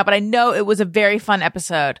remember right now, but I know it was a very fun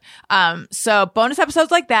episode. So bonus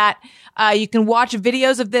episodes like that. You can watch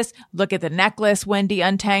videos of this. Look at the necklace, Wendy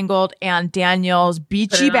untangled, and Daniel's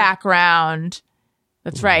beachy background.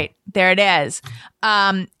 That's right. There it is.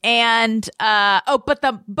 But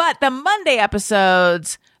the Monday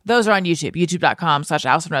episodes, those are on YouTube,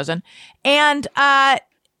 youtube.com/Allison Rosen, and,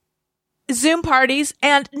 Zoom parties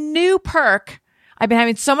and new perk. I've been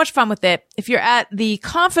having so much fun with it. If you're at the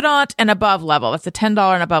confidant and above level, that's the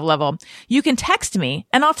 $10 and above level, you can text me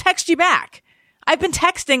and I'll text you back. I've been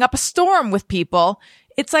texting up a storm with people.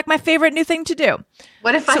 It's like my favorite new thing to do.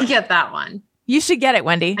 What if I get that one? You should get it,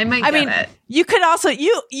 Wendy. I might get it. You could also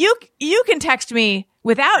you can text me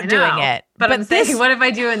without doing it. But I'm saying, what if I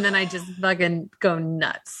do and then I just fucking go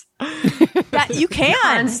nuts? That you can.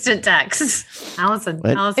 Constant text. Allison,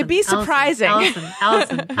 What? Allison. It'd be surprising.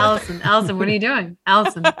 Allison, what are you doing?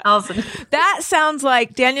 Allison. That sounds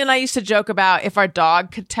like Daniel and I used to joke about if our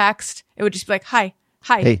dog could text, it would just be like, hi,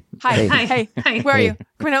 Hey, hi, hey. hey, where are you?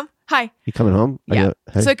 Coming home? Hi. You coming home? Yeah.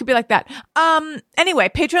 Hey. So it could be like that. Anyway,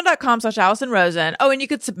 patreon.com/AllisonRosen. Oh, and you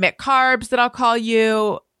could submit carbs that I'll call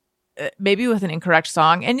you, maybe with an incorrect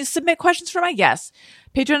song, and you submit questions for my guests.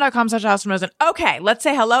 Patreon.com/AllisonRosen. Okay, let's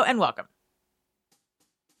say hello and welcome.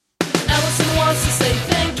 Allison wants to say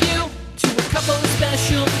thank you to a couple of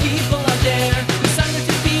special people out there who signed up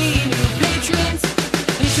to be new patrons.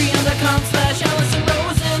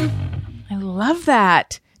 Patreon.com/AllisonRosen. I love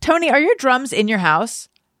that. Tony, are your drums in your house?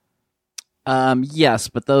 Yes,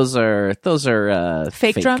 but those are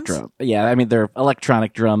Fake drums? Yeah, I mean they're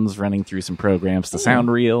electronic drums running through some programs to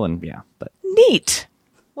sound real, and yeah, but Neat.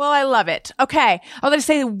 Well, I love it. Okay. I would like to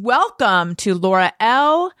say welcome to Laura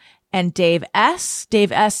L. and Dave S.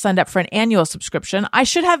 Dave S. signed up for an annual subscription. I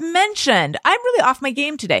should have mentioned, I'm really off my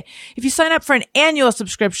game today. If you sign up for an annual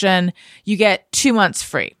subscription, you get 2 months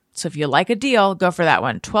free. So if you like a deal, go for that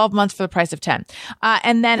one. 12 months for the price of 10.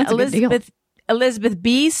 And then Elizabeth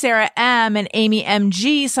B, Sarah M, and Amy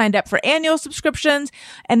MG signed up for annual subscriptions.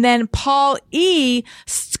 And then Paul E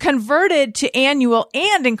converted to annual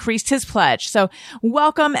and increased his pledge. So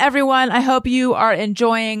welcome everyone. I hope you are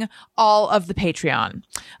enjoying all of the Patreon.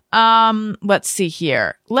 Let's see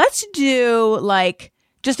here. Let's do like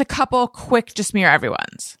just a couple quick Just Me or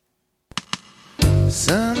Everyone's.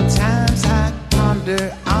 Sometimes I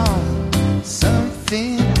ponder on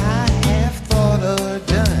something I have thought or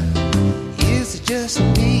done. Is it just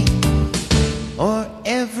me or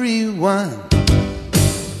everyone?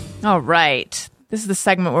 All right. This is the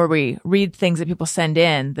segment where we read things that people send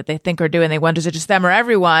in that they think are doing. They wonder, is it just them or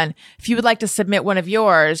everyone? If you would like to submit one of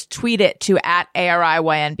yours, tweet it to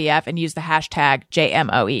 @ARIYNBF and use the hashtag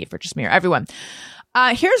JMOE for Just Me or Everyone.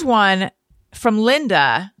 Here's one from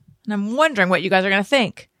Linda, and I'm wondering what you guys are going to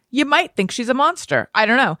think. You might think she's a monster. I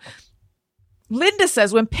don't know. Linda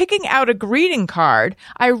says, when picking out a greeting card,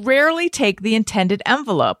 I rarely take the intended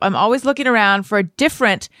envelope. I'm always looking around for a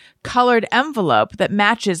different colored envelope that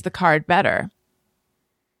matches the card better.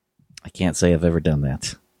 I can't say I've ever done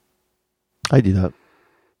that. I do that.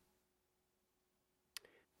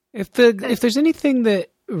 If there's anything that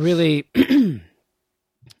really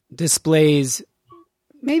displays,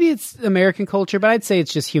 maybe it's American culture, but I'd say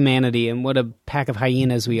it's just humanity and what a pack of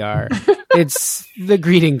hyenas we are. It's the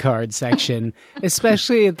greeting card section,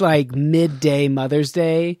 especially at like midday Mother's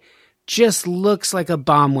Day. Just looks like a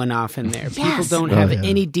bomb went off in there. People don't have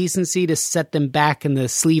any decency to set them back in the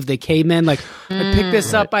sleeve they came in. Like, I picked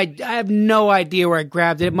this up. I have no idea where I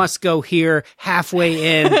grabbed it. It must go here,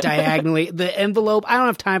 halfway in, diagonally. The envelope, I don't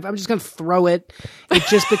have time. I'm just going to throw it. It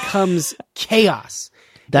just becomes chaos.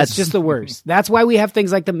 That's just the worst. That's why we have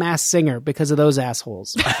things like The Masked Singer, because of those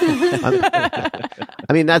assholes. I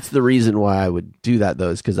mean, that's the reason why I would do that, though,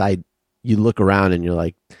 is because you look around and you're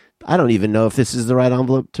like, I don't even know if this is the right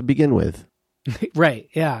envelope to begin with. Right,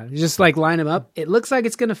 yeah. You just like line them up. It looks like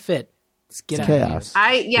it's going to fit. Let's get It's out chaos.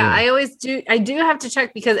 of here. I always do. I do have to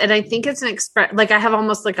check because, and I think it's an like I have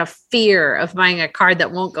almost like a fear of buying a card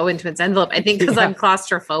that won't go into its envelope. I think because I'm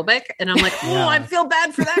claustrophobic and I'm like, oh, I feel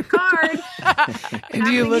bad for that card. And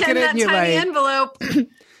do you look at it and you're tiny like, envelope.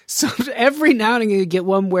 so every now and again you get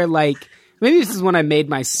one where like, maybe this is one I made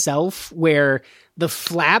myself, where the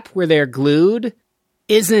flap where they're glued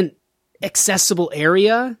isn't accessible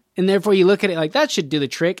area, and therefore you look at it like that should do the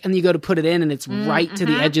trick, and you go to put it in and it's right to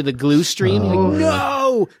the edge of the glue stream. You're like,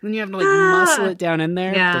 no! And you have to like muscle it down in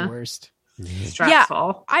there. Yeah. The worst. Stressful.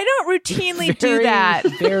 Yeah, I don't routinely do that.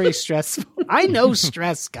 Very stressful. I know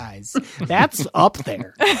stress, guys. That's up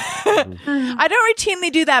there. I don't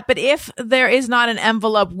routinely do that, but if there is not an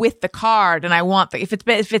envelope with the card and I want if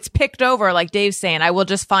it's picked over, like Dave's saying, I will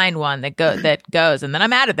just find one that goes, and then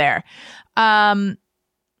I'm out of there.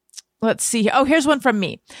 Let's see. Oh, here's one from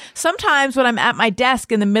me. Sometimes when I'm at my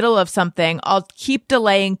desk in the middle of something, I'll keep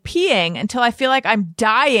delaying peeing until I feel like I'm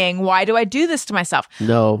dying. Why do I do this to myself?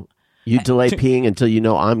 No, you delay peeing until you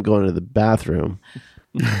know I'm going to the bathroom.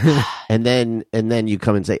 and then you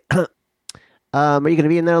come and say, are you going to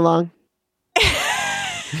be in there long?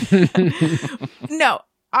 No,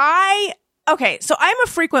 so I'm a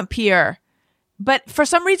frequent peer, But for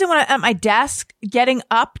some reason, when I'm at my desk, getting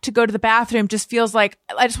up to go to the bathroom just feels like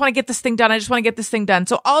I just want to get this thing done.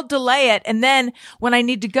 So I'll delay it. And then when I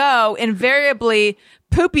need to go, invariably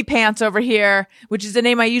Poopy Pants over here, which is the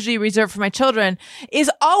name I usually reserve for my children,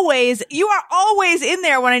 you are always in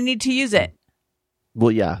there when I need to use it.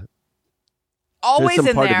 Well, yeah. Always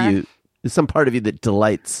in there. There's some part of you that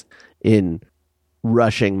delights in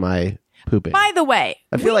rushing my pooping. By the way,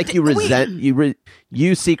 I feel like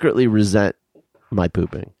you secretly resent my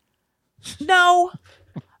pooping. No.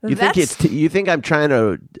 You think I'm trying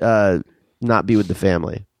to not be with the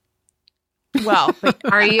family. Well,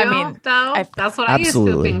 Are you? Though that's what I use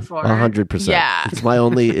pooping for. 100%. Yeah.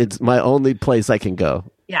 It's my only place I can go.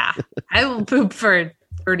 Yeah, I will poop for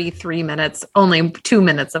 33 minutes. Only 2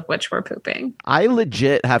 minutes of which were pooping. I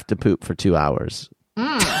legit have to poop for 2 hours.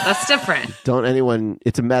 That's different. Don't anyone.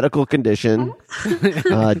 It's a medical condition.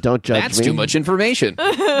 Don't judge me. That's too much information.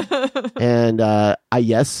 And I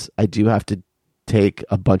do have to take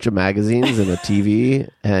a bunch of magazines and a TV,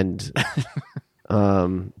 and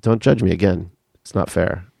don't judge me again. It's not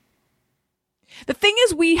fair. The thing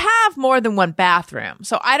is, we have more than one bathroom,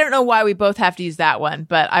 so I don't know why we both have to use that one,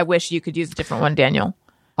 but I wish you could use a different one, Daniel.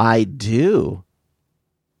 I do.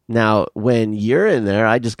 Now, when you're in there,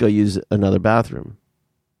 I just go use another bathroom.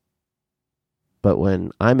 But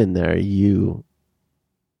when I'm in there, you're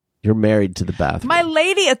married to the bathroom. My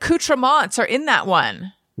lady accoutrements are in that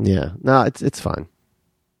one. Yeah. No, it's fine.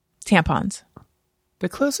 Tampons. The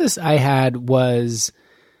closest I had was,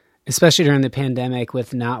 especially during the pandemic,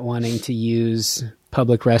 with not wanting to use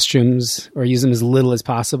public restrooms or use them as little as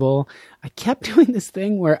possible. I kept doing this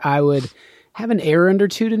thing where I would have an errand or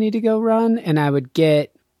two to need to go run, and I would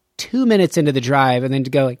get 2 minutes into the drive and then to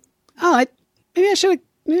go like, oh, maybe I should have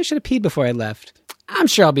peed before I left. I'm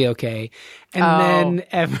sure I'll be okay. And then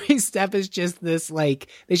every step is just this, like,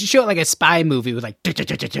 they should show it like a spy movie with like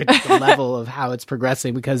the level of how it's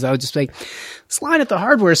progressing, because I would just be like, this line at the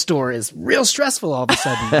hardware store is real stressful all of a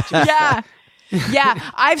sudden. Yeah.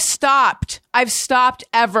 Yeah. I've stopped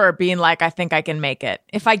ever being like, I think I can make it.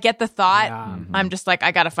 If I get the thought, I'm just like,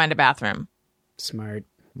 I got to find a bathroom. Smart.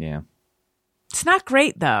 Yeah. It's not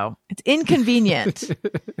great though. It's inconvenient.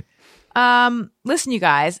 Listen, you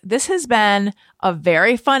guys, this has been a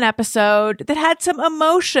very fun episode that had some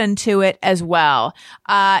emotion to it as well.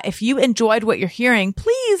 If you enjoyed what you're hearing,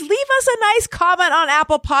 please leave us a nice comment on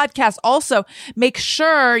Apple Podcasts. Also, make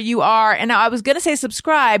sure you are, and I was going to say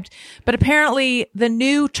subscribed, but apparently the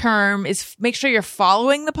new term is make sure you're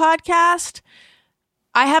following the podcast.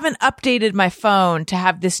 I haven't updated my phone to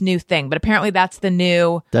have this new thing, but apparently that's the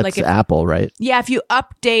new. That's Apple, right? Yeah, if you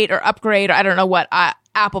update or upgrade, or I don't know what,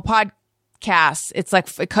 Apple Podcasts,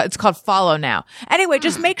 it's called Follow now. Anyway,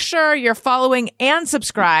 just make sure you're following and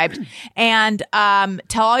subscribed, and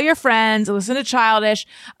tell all your friends. Listen to Childish.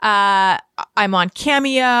 I'm on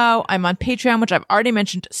Cameo. I'm on Patreon, which I've already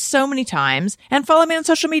mentioned so many times, and follow me on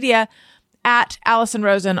social media at Allison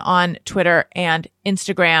Rosen on Twitter and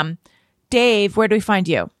Instagram. Dave, where do we find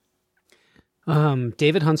you?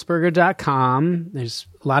 DavidHuntsberger.com. There's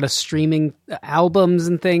a lot of streaming albums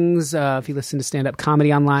and things. If you listen to stand-up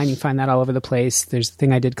comedy online, you can find that all over the place. There's a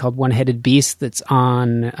thing I did called One-Headed Beast that's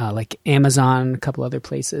on like Amazon, a couple other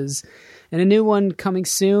places. And a new one coming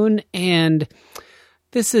soon. And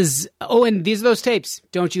this is... Oh, and these are those tapes.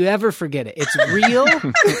 Don't you ever forget it. It's real.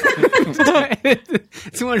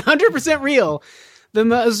 It's 100% real. The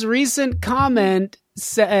most recent comment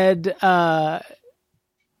said...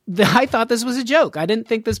 I thought this was a joke. I didn't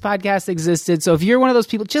think this podcast existed. So if you're one of those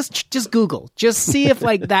people, just Google. Just see if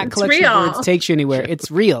like that collection of words takes you anywhere.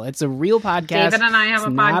 It's real. It's a real podcast. David and I have a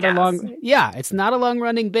podcast. It's not a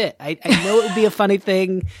long-running bit. I know it would be a funny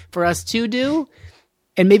thing for us to do.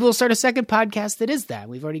 And maybe we'll start a second podcast that is that.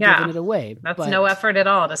 We've already given it away. That's no effort at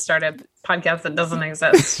all to start a podcast that doesn't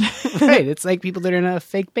exist. Right. It's like people that are in a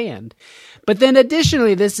fake band. But then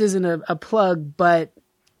additionally, this isn't a plug, but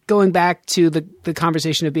going back to the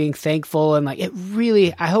conversation of being thankful, and like it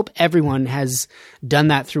really, I hope everyone has done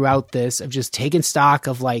that throughout this, of just taking stock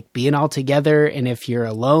of like being all together. And if you're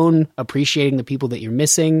alone, appreciating the people that you're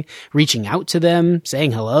missing, reaching out to them,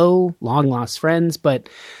 saying hello, long lost friends. But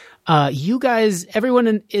you guys,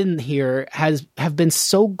 everyone in here have been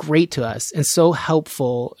so great to us and so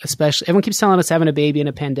helpful. Especially, everyone keeps telling us having a baby in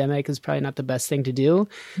a pandemic is probably not the best thing to do.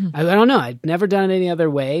 I don't know. I've never done it any other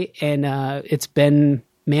way, and it's been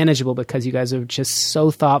manageable because you guys are just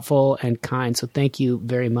so thoughtful and kind. So thank you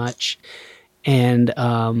very much. And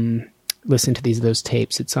listen to those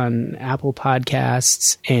tapes. It's on Apple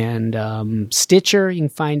Podcasts and Stitcher. You can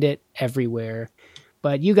find it everywhere.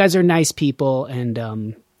 But you guys are nice people,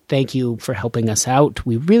 and thank you for helping us out.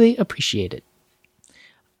 We really appreciate it.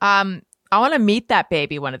 I want to meet that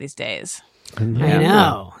baby one of these days. I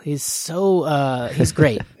know. He's so he's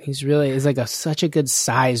great. He's like such a good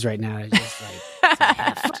size right now. It's just like it's a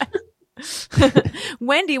heft.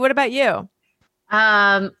 Wendy, what about you?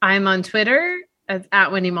 I'm on Twitter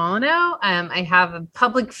at Wendy Molyneux. I have a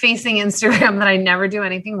public facing Instagram that I never do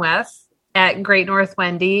anything with at Great North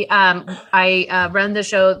Wendy. I run the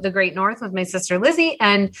show The Great North with my sister Lizzie,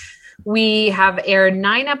 and we have aired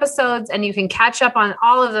 9 episodes, and you can catch up on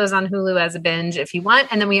all of those on Hulu as a binge if you want.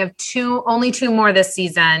 And then we have only 2 more this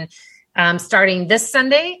season, starting this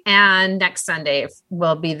Sunday, and next Sunday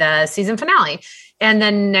will be the season finale. And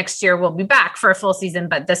then next year we'll be back for a full season,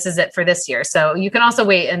 but this is it for this year. So you can also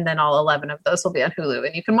wait, and then all 11 of those will be on Hulu,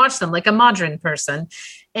 and you can watch them like a modern person.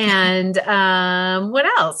 And what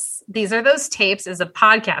else? These Are Those Tapes is a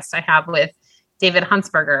podcast I have with David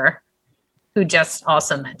Huntsberger, who just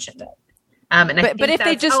also mentioned it. But if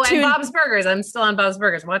they just and Bob's Burgers, I'm still on Bob's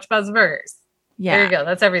Burgers. Watch Bob's Burgers. Yeah. There you go.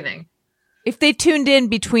 That's everything. If they tuned in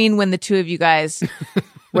between when the two of you guys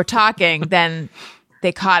were talking, then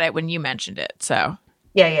they caught it when you mentioned it. So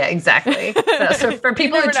yeah, exactly. So for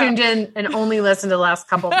people who tuned in and only listened to the last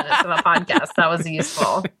couple minutes of a podcast, that was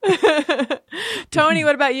useful. Tony,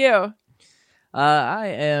 what about you? I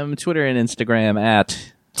am Twitter and Instagram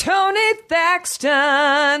at Tony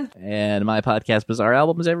Thaxton. And my podcast, Bizarre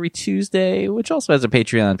Albums, every Tuesday, which also has a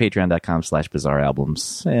Patreon, patreon.com/Bizarre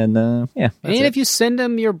Albums. And yeah. And if you send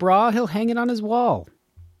him your bra, he'll hang it on his wall.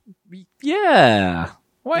 Yeah.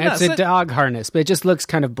 Why not? It's a dog harness, but it just looks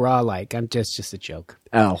kind of bra-like. I'm just a joke.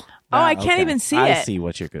 Oh. I can't even see it. I see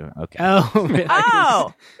what you're doing. Okay. Oh.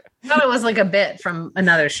 Oh. I thought it was like a bit from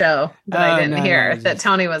another show that I didn't hear, that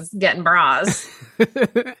Tony was getting bras.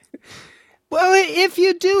 Well, if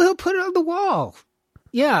you do, he'll put it on the wall.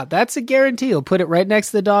 Yeah, that's a guarantee. He'll put it right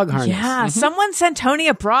next to the dog harness. Yeah, someone sent Tony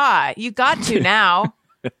a bra. You got to now.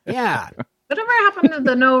 Yeah. Whatever happened to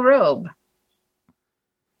the no robe?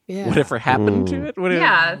 Yeah. Whatever happened to it?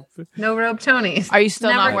 Yeah, no robe Tony. Are you still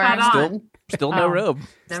Never not wearing caught on. Still no robe.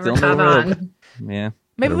 Never Still no caught robe. on. Yeah.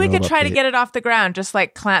 Maybe we robe could try to update. get it off the ground, just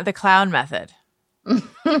like the clown method. Yeah,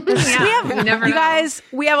 you never You know. guys,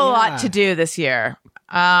 we have a lot to do this year.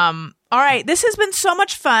 All right. This has been so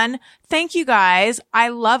much fun. Thank you guys. I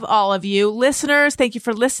love all of you. Listeners, thank you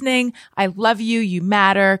for listening. I love you. You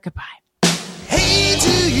matter. Goodbye. Hey,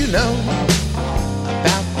 do you know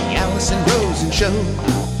about the Allison Rosen show?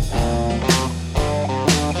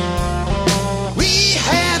 We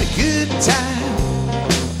had a good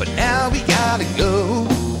time, but now we gotta go.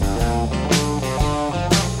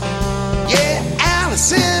 Yeah,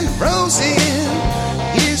 Allison Rosen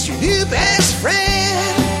is your new best